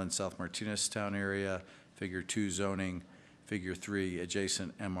 Huning Highlands, South Martineztown area. Figure 2, zoning. Figure 3,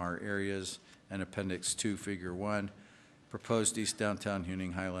 adjacent MR areas. And Appendix 2, Figure 1, proposed East Downtown,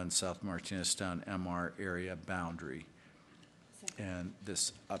 Huning Highlands, South Martineztown MR area boundary. And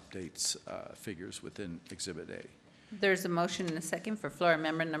this updates figures within Exhibit A. There's a motion and a second for floor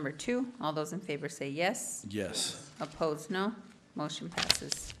amendment number 2. All those in favor say yes. Yes. Opposed, no. Motion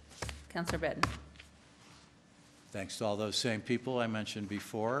passes. Councillor Benton. Thanks to all those same people I mentioned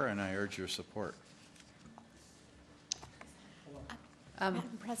before, and I urge your support. Madam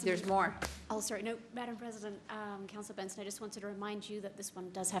President. There's more. Oh, sorry, no, Madam President, Councilor Benson, I just wanted to remind you that this one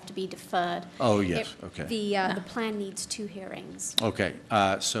does have to be deferred. Oh, yes, okay. The plan needs 2 hearings. Okay,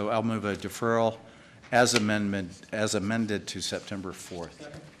 so I'll move a deferral as amended to September 4th.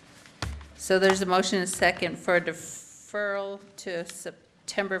 So there's a motion and a second for deferral to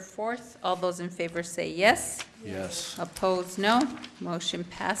September 4th. All those in favor say yes. Yes. Opposed, no. Motion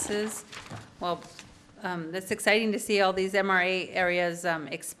passes. Well, it's exciting to see all these MRA areas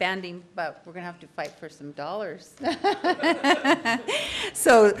expanding, but we're going to have to fight for some dollars.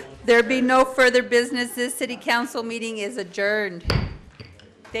 So there be no further business. This city council meeting is adjourned.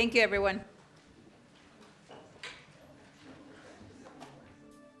 Thank you, everyone.